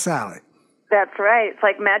about it, Sally? That's right. It's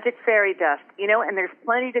like magic fairy dust, and there's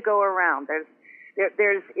plenty to go around. There's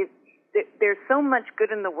so much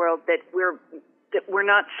good in the world that we're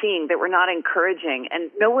not seeing, that we're not encouraging,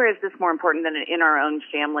 and nowhere is this more important than in our own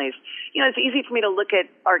families. It's easy for me to look at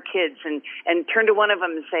our kids and turn to one of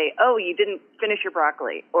them and say, "Oh, you didn't finish your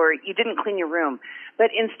broccoli," or "You didn't clean your room."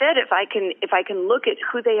 But instead, if I can look at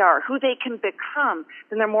who they are, who they can become,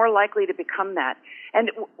 then they're more likely to become that. And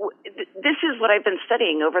this is what I've been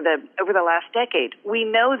studying over the last decade. We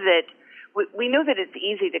know that it's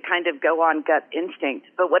easy to kind of go on gut instinct,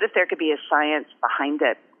 but what if there could be a science behind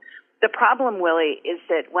it? The problem, Willie, is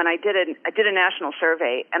that when I did a national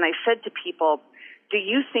survey and I said to people, "Do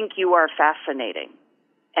you think you are fascinating?"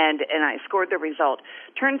 And I scored the result.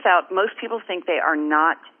 Turns out most people think they are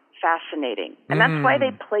not fascinating. And that's why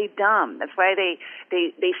they play dumb. That's why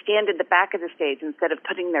they stand at the back of the stage instead of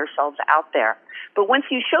putting themselves out there. But once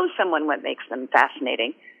you show someone what makes them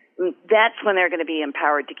fascinating, that's when they're going to be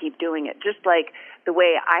empowered to keep doing it. Just like the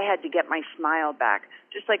way I had to get my smile back.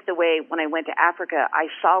 Just like the way when I went to Africa, I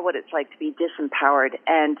saw what it's like to be disempowered,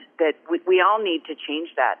 and that we all need to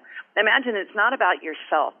change that. Imagine it's not about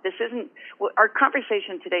yourself. Our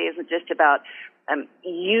conversation today isn't just about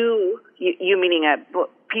you meaning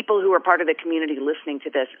people who are part of the community listening to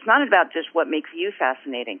this. It's not about just what makes you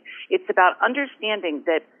fascinating. It's about understanding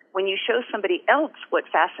that when you show somebody else what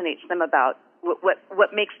fascinates them about,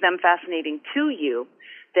 what makes them fascinating to you,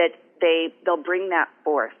 that they'll bring that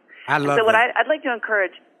forth. I love so what that. I'd like to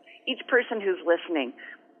encourage each person who's listening,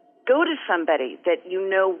 go to somebody that you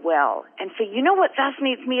know well and say, you know what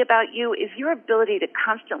fascinates me about you is your ability to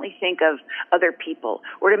constantly think of other people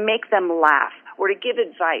or to make them laugh or to give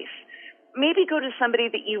advice. Maybe go to somebody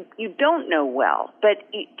that you don't know well, but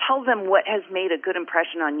tell them what has made a good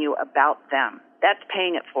impression on you about them. That's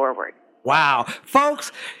paying it forward. Wow.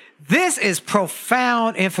 Folks, this is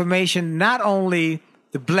profound information, not only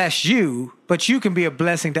to bless you, but you can be a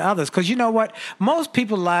blessing to others. Because you know what? Most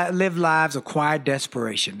people live lives of quiet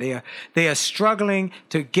desperation. They are struggling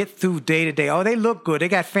to get through day to day. Oh, they look good. They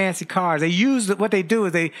got fancy cars. What they do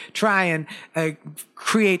is they try and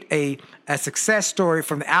create a success story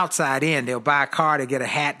from the outside in. They'll buy a car, they get a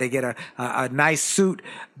hat, they get a nice suit.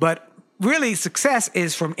 But really, success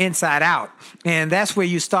is from inside out. And that's where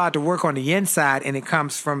you start to work on the inside, and it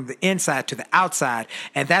comes from the inside to the outside.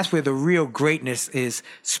 And that's where the real greatness is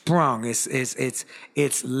sprung.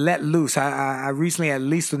 It's let loose. I recently had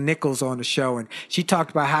Lisa Nichols on the show, and she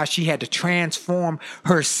talked about how she had to transform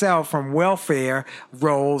herself from welfare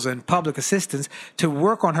roles and public assistance to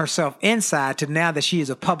work on herself inside to now that she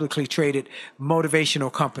is a publicly traded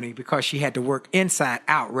motivational company because she had to work inside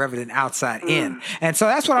out rather than outside in. And so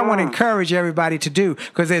that's what I want to encourage everybody to do,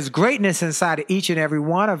 because there's greatness inside of each and every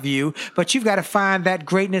one of you, but you've got to find that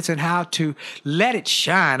greatness and how to let it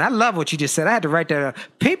shine. I love what you just said. I had to write that up.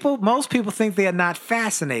 Most people think they are not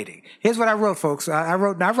fascinating. Here's what I wrote, folks. I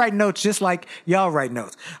write notes just like y'all write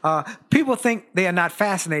notes. People think they are not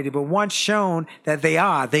fascinated, but once shown that they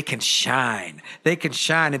are, they can shine. They can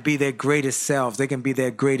shine and be their greatest selves. They can be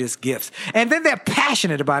their greatest gifts. And then they're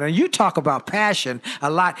passionate about it. And you talk about passion a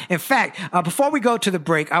lot. In fact, before we go to the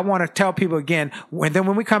break, I want to tell people again, and then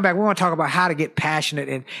when we come back, we want to talk about how to get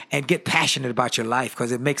passionate and get passionate about your life,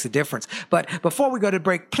 because it makes a difference. But before we go to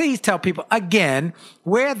break, please tell people again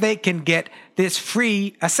where they can get this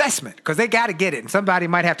free assessment, because they got to get it, and somebody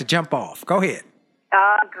might have to jump off. Go ahead.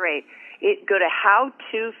 Great. Go to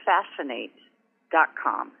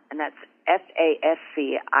howtofascinate.com, and that's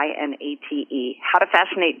FASCINATE,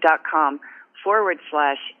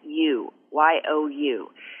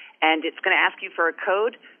 howtofascinate.com/YOU. And it's going to ask you for a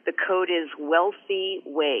code. The code is Wealthy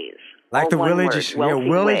Ways. Like the Willie Ways.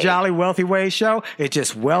 Jolly Wealthy Ways show. It's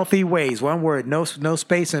just Wealthy Ways. One word, no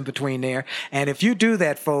space in between there. And if you do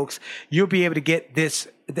that, folks, you'll be able to get this.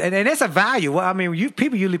 And it's a value. Well, I mean,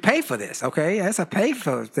 people usually pay for this, okay? That's a pay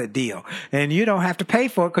for the deal. And you don't have to pay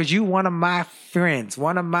for it because you one of my friends,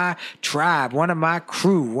 one of my tribe, one of my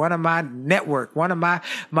crew, one of my network, one of my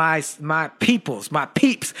peoples, my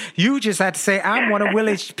peeps. You just have to say, I'm one of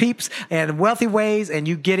Willie's peeps and Wealthy Ways, and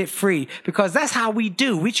you get it free, because that's how we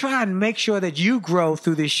do. We try and make sure that you grow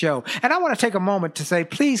through this show. And I want to take a moment to say,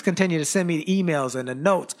 please continue to send me the emails and the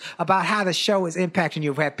notes about how the show is impacting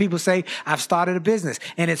you. I've had people say, I've started a business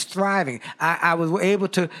and it's thriving. I was able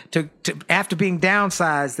to after being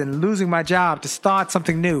downsized and losing my job, to start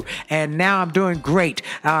something new. And now I'm doing great.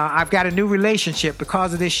 I've got a new relationship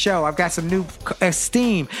because of this show. I've got some new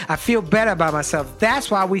esteem. I feel better about myself. That's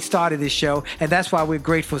why we started this show. And that's why we're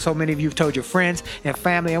grateful. So many of you have told your friends and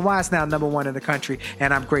family, and why it's now #1 in the country.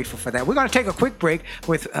 And I'm grateful for that. We're going to take a quick break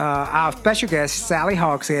with our special guest, Sally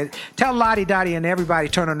Hogshead. Tell Lottie Dottie and everybody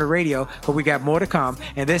turn on the radio, but we got more to come.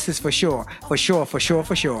 And this is for sure.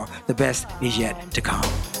 The best is yet to come.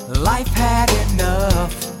 Life had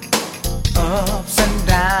enough ups and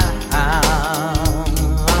downs,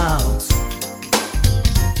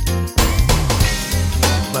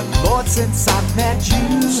 but Lord, since I met you,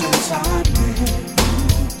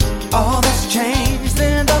 all that's changed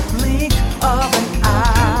in the blink of an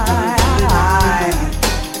eye.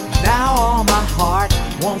 Now all my heart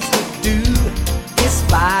wants to do is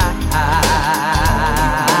fly.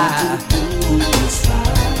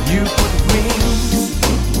 You put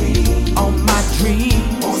wings on my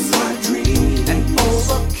dreams, and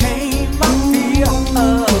overcame my fear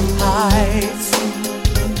of heights.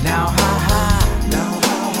 Now how high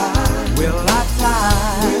will I fly?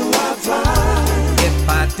 If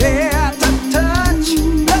I dare to touch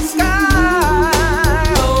the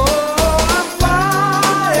sky? Oh, I'm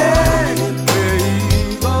flying where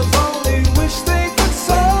eagles only wish they could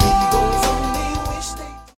soar.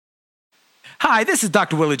 Hi, this is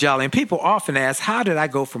Dr. Willie Jolly, and people often ask, how did I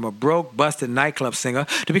go from a broke, busted nightclub singer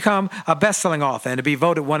to become a best-selling author and to be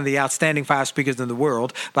voted one of the outstanding 5 speakers in the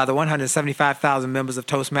world by the 175,000 members of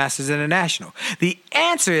Toastmasters International? The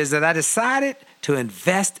answer is that I decided to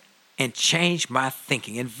invest and changed my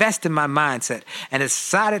thinking, invested in my mindset, and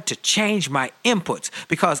decided to change my inputs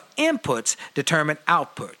because inputs determine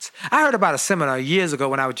outputs. I heard about a seminar years ago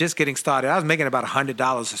when I was just getting started. I was making about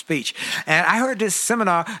 $100 a speech. And I heard this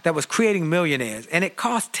seminar that was creating millionaires, and it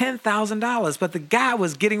cost $10,000, but the guy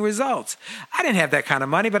was getting results. I didn't have that kind of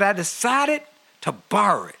money, but I decided to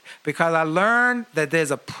borrow it because I learned that there's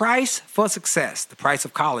a price for success, the price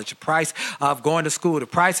of college, the price of going to school, the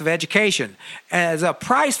price of education. And there's a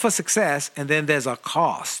price for success, and then there's a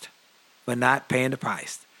cost for not paying the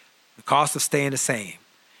price, the cost of staying the same.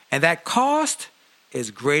 And that cost is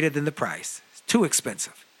greater than the price. It's too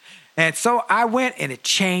expensive. And so I went, and it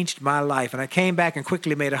changed my life. And I came back and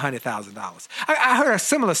quickly made $100,000. I heard a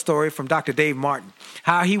similar story from Dr. Dave Martin,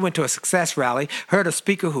 how he went to a success rally, heard a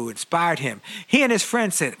speaker who inspired him. He and his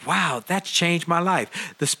friend said, wow, that's changed my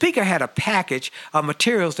life. The speaker had a package of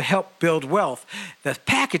materials to help build wealth. The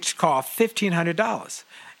package cost $1,500.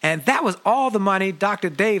 And that was all the money Dr.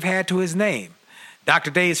 Dave had to his name. Dr.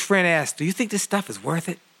 Dave's friend asked, do you think this stuff is worth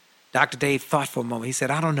it? Dr. Dave thought for a moment. He said,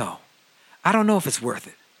 I don't know. I don't know if it's worth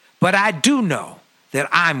it. But I do know that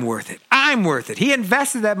I'm worth it. I'm worth it. He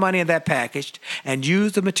invested that money in that package and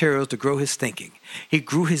used the materials to grow his thinking. He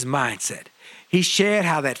grew his mindset. He shared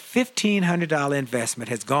how that $1,500 investment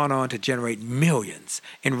has gone on to generate millions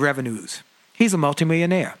in revenues. He's a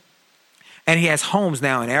multimillionaire. And he has homes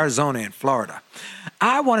now in Arizona and Florida.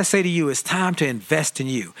 I want to say to you, it's time to invest in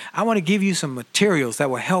you. I want to give you some materials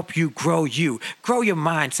that will help you, grow your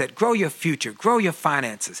mindset, grow your future, grow your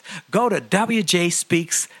finances. Go to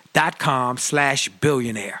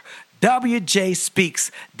wjspeaks.com/billionaire.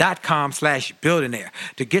 wjspeaks.com/billionaire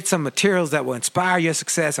to get some materials that will inspire your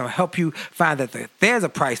success and will help you find that there's a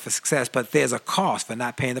price for success, but there's a cost for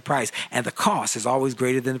not paying the price. And the cost is always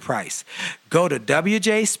greater than the price. Go to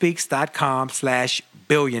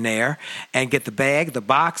wjspeaks.com/billionaire and get the bag, the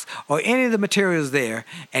box, or any of the materials there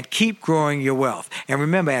and keep growing your wealth. And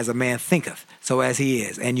remember, as a man thinketh, so as he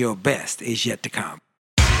is, and your best is yet to come.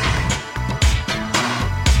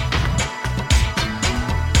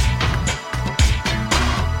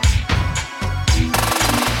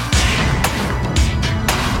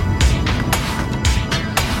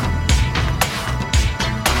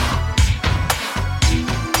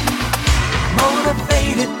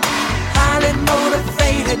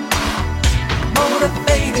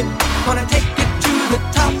 Motivated, gonna take it to the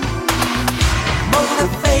top.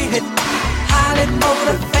 Motivated, highly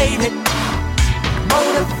motivated.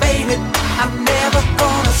 Motivated, I'm never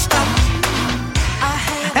gonna stop.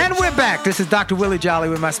 And we're back. This is Dr. Willie Jolly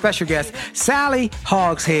with my special guest, Sally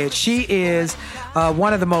Hogshead. She is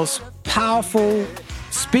one of the most powerful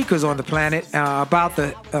speakers on the planet about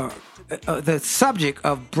the subject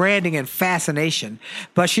of branding and fascination,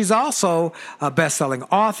 but she's also a best-selling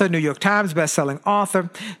author, New York Times best-selling author.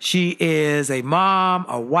 She is a mom,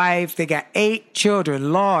 a wife. They got 8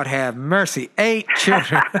 children. Lord have mercy, 8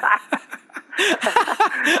 children.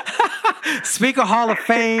 Speaker Hall of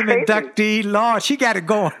Fame inductee. Lord, she got it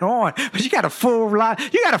going on, but she got a full lot.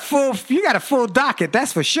 You got a full docket.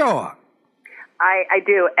 That's for sure. I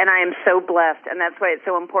do, and I am so blessed, and that's why it's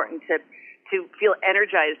so important to feel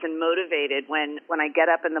energized and motivated when I get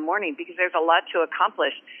up in the morning, because there's a lot to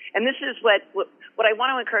accomplish. And this is what I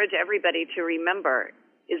want to encourage everybody to remember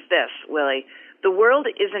is this, Willie. The world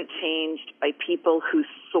isn't changed by people who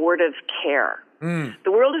sort of care.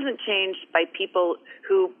 The world isn't changed by people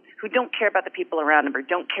who don't care about the people around them or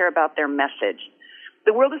don't care about their message.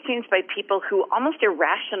 The world is changed by people who almost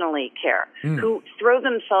irrationally care, who throw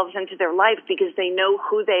themselves into their life because they know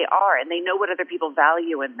who they are and they know what other people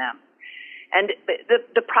value in them. And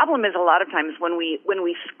the problem is a lot of times when we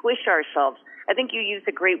squish ourselves. I think you used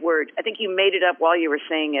a great word. I think you made it up while you were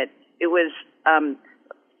saying it. It was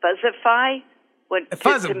fuzzify.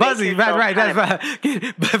 Buzzy, that's right. That's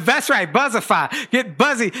right. Buzzify. Get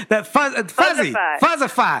buzzy. That fuzzy.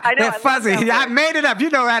 Fuzzify. I know. That fuzzy. I made it up. You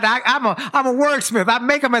know that. I'm a wordsmith. I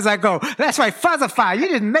make them as I go. That's right. Fuzzify.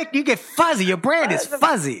 You get fuzzy. Your brand is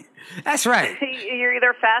fuzzy. That's right. You're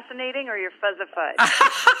either fascinating or you're fuzzified.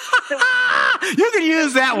 You can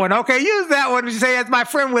use that one, okay? Use that one to say, as my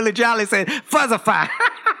friend Willie Jolly said, fuzzify.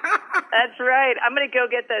 That's right. I'm gonna go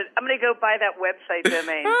buy that website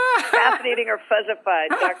domain,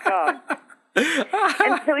 fascinatingorfuzzified.com.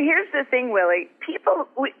 And so here's the thing, Willie. People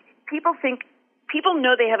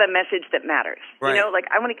know they have a message that matters. Right. You know, like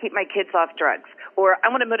I want to keep my kids off drugs, or I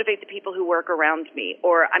want to motivate the people who work around me,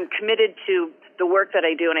 or I'm committed to the work that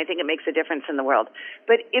I do, and I think it makes a difference in the world.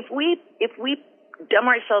 But if we dumb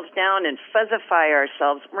ourselves down and fuzzify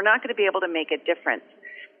ourselves, we're not going to be able to make a difference.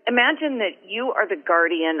 imagine that you are the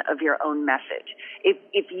guardian of your own message.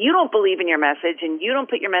 If you don't believe in your message and you don't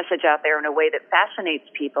put your message out there in a way that fascinates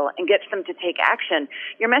people and gets them to take action,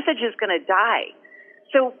 your message is going to die.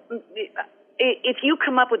 So if you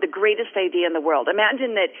come up with the greatest idea in the world,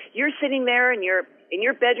 imagine that you're sitting there in your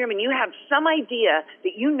bedroom and you have some idea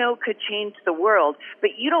that you know could change the world,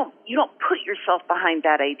 but you don't put yourself behind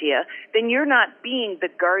that idea, then you're not being the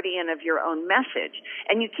guardian of your own message.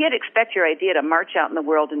 And you can't expect your idea to march out in the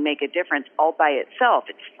world and make a difference all by itself.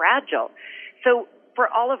 It's fragile. So for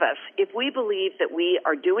all of us, if we believe that we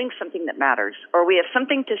are doing something that matters, or we have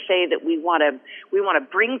something to say that we want to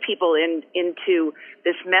bring people into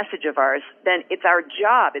this message of ours, then it's our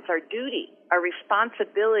job, it's our duty, our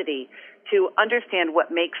responsibility to understand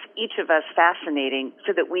what makes each of us fascinating,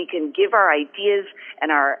 so that we can give our ideas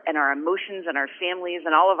and our emotions and our families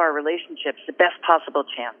and all of our relationships the best possible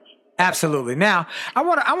chance. Absolutely. Now, I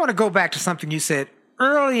want to go back to something you said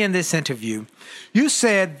early in this interview. You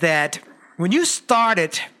said that when you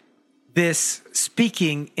started this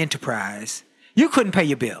speaking enterprise, you couldn't pay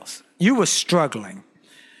your bills. You were struggling.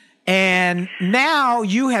 And now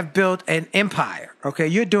you have built an empire, okay?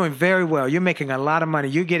 You're doing very well. You're making a lot of money.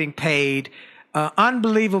 You're getting paid an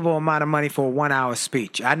unbelievable amount of money for a 1 hour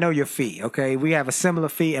speech. I know your fee, okay? We have a similar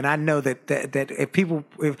fee, and I know that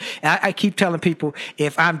if I keep telling people,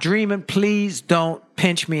 if I'm dreaming, please don't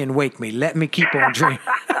pinch me and wake me. Let me keep on dreaming.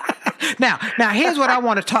 Now, here's what I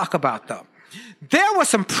want to talk about, though. There were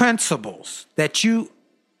some principles that you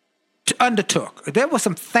undertook. There were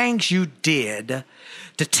some things you did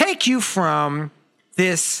to take you from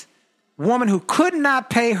this woman who could not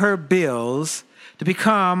pay her bills to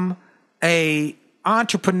become a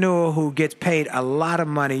entrepreneur who gets paid a lot of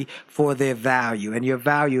money for their value, and your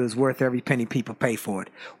value is worth every penny people pay for it.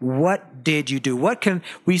 What did you do? What can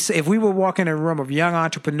we say if we were walking in a room of young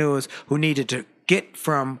entrepreneurs who needed to get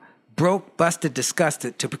from broke, busted,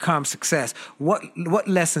 disgusted to become success? What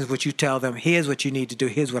lessons would you tell them? Here's what you need to do.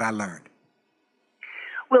 Here's what I learned.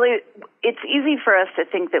 Well, it's easy for us to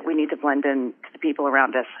think that we need to blend in to the people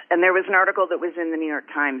around us. And there was an article that was in the New York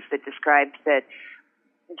Times that described that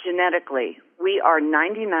genetically, we are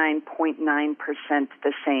 99.9%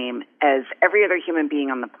 the same as every other human being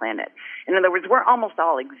on the planet. In other words, we're almost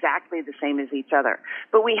all exactly the same as each other.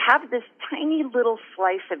 But we have this tiny little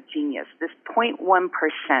slice of genius, this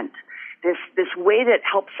 0.1%, this way that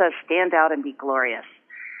helps us stand out and be glorious.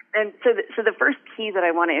 And so the first key that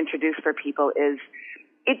I want to introduce for people is,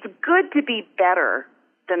 it's good to be better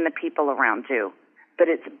than the people around you, but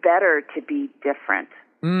it's better to be different.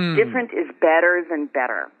 Different is better than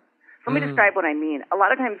better. So let me describe what I mean. A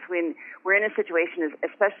lot of times when we're in a situation,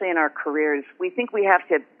 especially in our careers, we think we have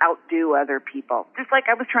to outdo other people. Just like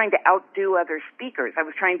I was trying to outdo other speakers. I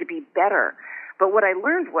was trying to be better. But what I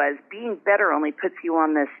learned was being better only puts you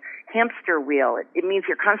on this hamster wheel. It means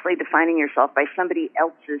you're constantly defining yourself by somebody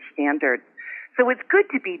else's standards. So it's good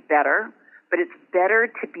to be better, but it's better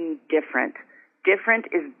to be different. Different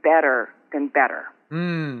is better than better.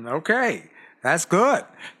 Okay. That's good.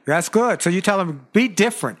 That's good. So you tell them, be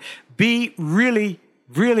different. Be really,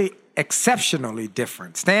 really exceptionally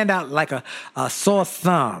different. Stand out like a sore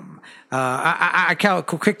thumb. I tell a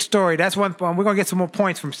quick story. That's one. We're going to get some more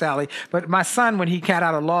points from Sally. But my son, when he got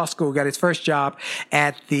out of law school, got his first job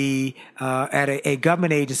at a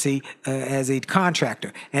government agency as a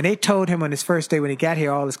contractor. And they told him on his first day when he got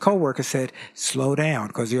here, all his coworkers said, slow down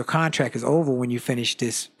because your contract is over when you finish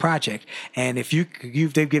this project. And if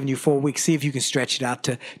they've given you 4 weeks, see if you can stretch it out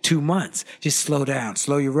to 2 months. Just slow down,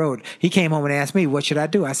 slow your road. He came home and asked me, what should I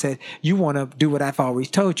do? I said, you want to do what I've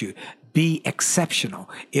always told you. Be exceptional.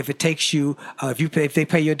 If it takes you, if they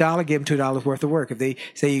pay you $1, give them $2 worth of work. If they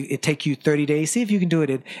say it take you 30 days, see if you can do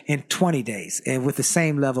it in 20 days and with the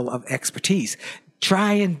same level of expertise.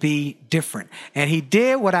 Try and be different. And he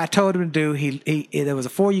did what I told him to do. There was a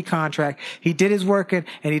 4-year contract. He did his work and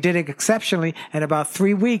he did it exceptionally in about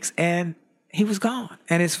 3 weeks, and he was gone.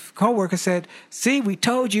 And his coworker said, see, we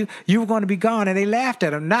told you were going to be gone. And they laughed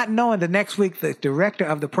at him, not knowing the next week the director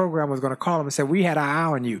of the program was going to call him and say, we had our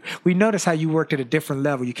eye on you. We noticed how you worked at a different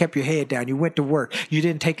level. You kept your head down. You went to work. You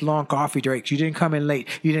didn't take long coffee breaks. You didn't come in late.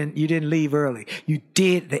 You didn't leave early. You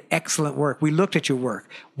did the excellent work. We looked at your work.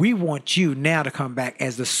 We want you now to come back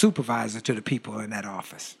as the supervisor to the people in that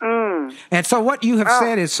office. And so what you have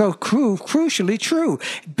said is so crucially true.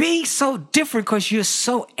 Be so different because you're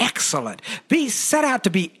so excellent. Be set out to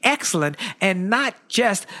be excellent and not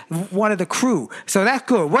just one of the crew. So that's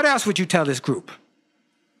good. What else would you tell this group?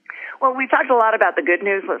 Well, we talked a lot about the good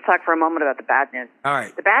news. Let's talk for a moment about the bad news. All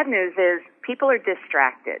right. The bad news is people are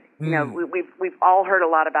distracted. You know, we've all heard a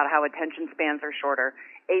lot about how attention spans are shorter.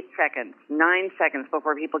 8 seconds, 9 seconds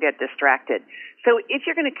before people get distracted. So if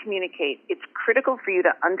you're going to communicate, it's critical for you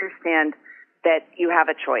to understand that you have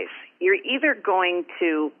a choice. You're either going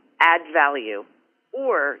to add value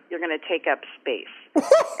or you're going to take up space.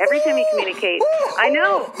 Every time you communicate, I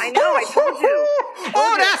know, I told you.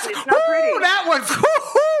 It's not pretty.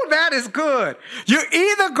 That is good. You're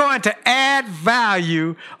either going to add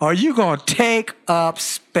value or you're going to take up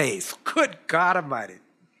space. Good God Almighty.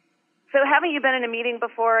 So haven't you been in a meeting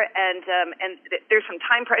before and there's some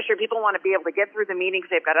time pressure? People want to be able to get through the meetings.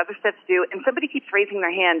 They've got other stuff to do. And somebody keeps raising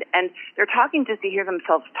their hand and they're talking just to hear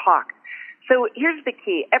themselves talk. So here's the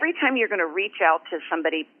key. Every time you're going to reach out to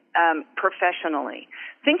somebody professionally,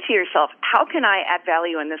 think to yourself, how can I add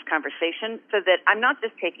value in this conversation so that I'm not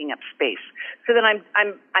just taking up space, so that I'm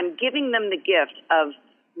giving them the gift of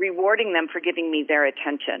rewarding them for giving me their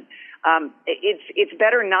attention. It's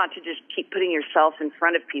better not to just keep putting yourself in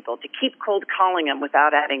front of people, to keep cold calling them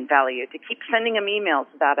without adding value, to keep sending them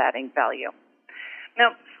emails without adding value.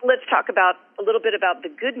 Now, let's talk about a little bit about the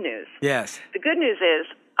good news. Yes. The good news is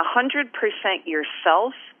 100%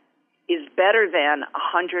 yourself is better than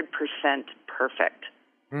 100% perfect.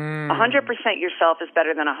 100% yourself is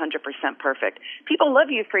better than 100% perfect. People love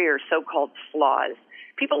you for your so-called flaws.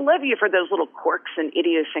 People love you for those little quirks and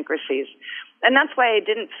idiosyncrasies. And that's why I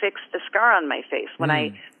didn't fix the scar on my face. When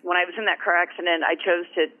I was in that car accident, I chose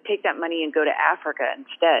to take that money and go to Africa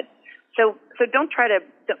instead. So don't try to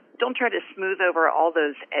smooth over all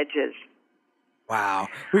those edges. Wow.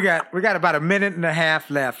 We got about a minute and a half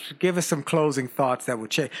left. Give us some closing thoughts that will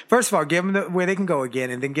change. First of all, give them where they can go again,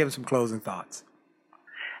 and then give them some closing thoughts.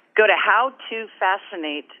 Go to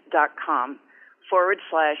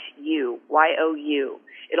howtofascinate.com/you, YOU.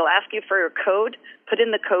 It'll ask you for a code. Put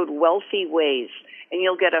in the code Wealthy Ways, and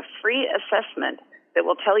you'll get a free assessment that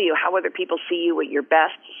will tell you how other people see you at your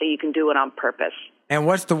best so you can do it on purpose. And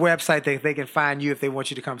what's the website that they can find you if they want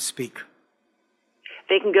you to come speak?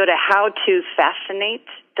 They can go to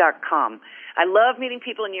howtofascinate.com. I love meeting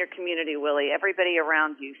people in your community, Willie. Everybody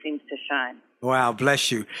around you seems to shine. Wow,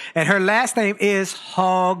 bless you. And her last name is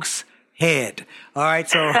Hogshead. All right,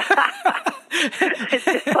 so it's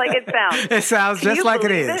just like it sounds. It sounds just like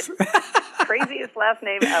it is. Craziest last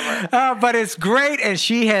name ever. But it's great, and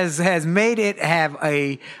she has made it have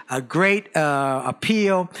a great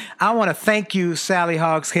appeal. I want to thank you, Sally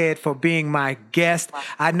Hogshead, for being my guest.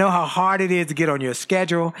 I know how hard it is to get on your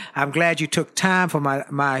schedule. I'm glad you took time for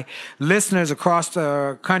my listeners across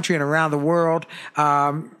the country and around the world.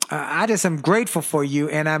 I just am grateful for you,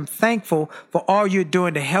 and I'm thankful for all you're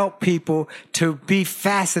doing to help people to be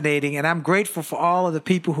fascinating. And I'm grateful for all of the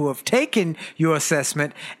people who have taken your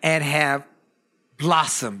assessment and have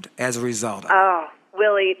blossomed as a result. Oh,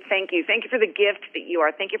 Willie, thank you. Thank you for the gift that you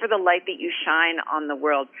are. Thank you for the light that you shine on the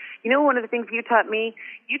world. You know, one of the things you taught me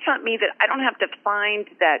that I don't have to find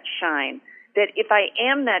that shine, that if I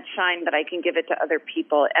am that shine, that I can give it to other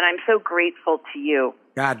people. And I'm so grateful to you.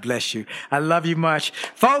 God bless you. I love you much.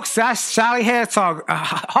 Folks, that's Sally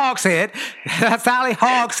Hogshead. Sally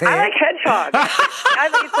Hogshead. I like hedgehog.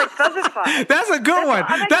 It's like Fuzzify. That's a good one.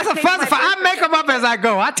 That's a Fuzzify. I make them up as I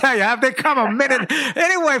go. I tell you, they come a minute.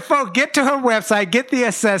 Anyway, folks, get to her website, get the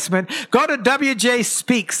assessment, go to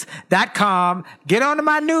wjspeaks.com, get onto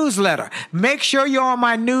my newsletter. Make sure you're on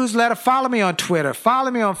my newsletter. Follow me on Twitter.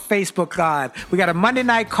 Follow me on Facebook Live. We got a Monday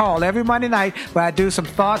night call every Monday night where I do some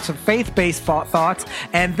thoughts, some faith-based thoughts.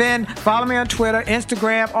 And then follow me on Twitter,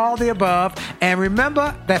 Instagram, all the above. And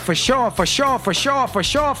remember that for sure,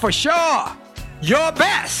 your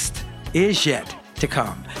best is yet to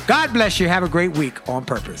come. God bless you. Have a great week on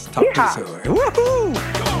purpose. Talk to you soon. Woohoo!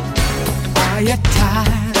 Are you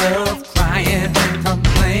tired of crying and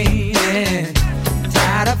complaining?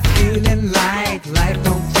 Tired of feeling like life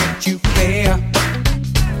don't treat you fair?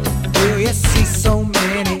 Do you see so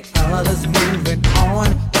many others moving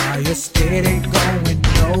on? Are you steady going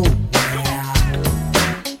nowhere?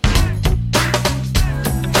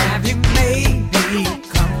 Have you maybe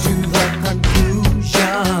come to the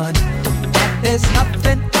conclusion that there's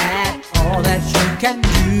nothing at all that you can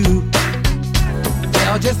do?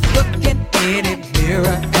 Well, just look in any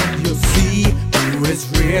mirror and you'll see who is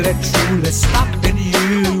really truly stopping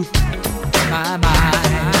you. My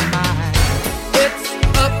mind. It's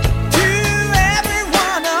up to every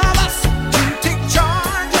one of us to take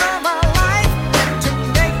charge of our life and to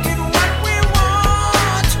make it what we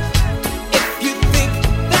want. If you think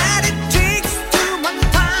that it takes too much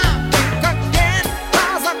time, think again,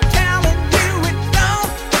 'cause I'm telling you it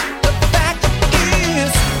don't. The fact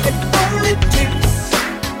is, it only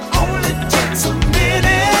takes a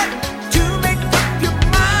minute to make up your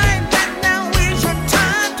mind that now is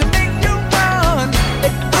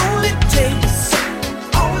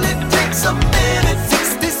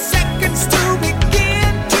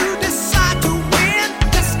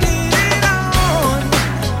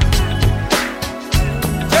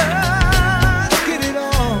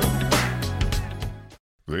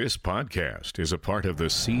This podcast is a part of the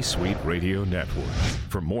C-Suite Radio Network.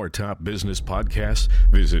 For more top business podcasts,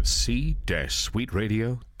 visit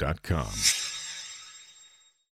c-suiteradio.com.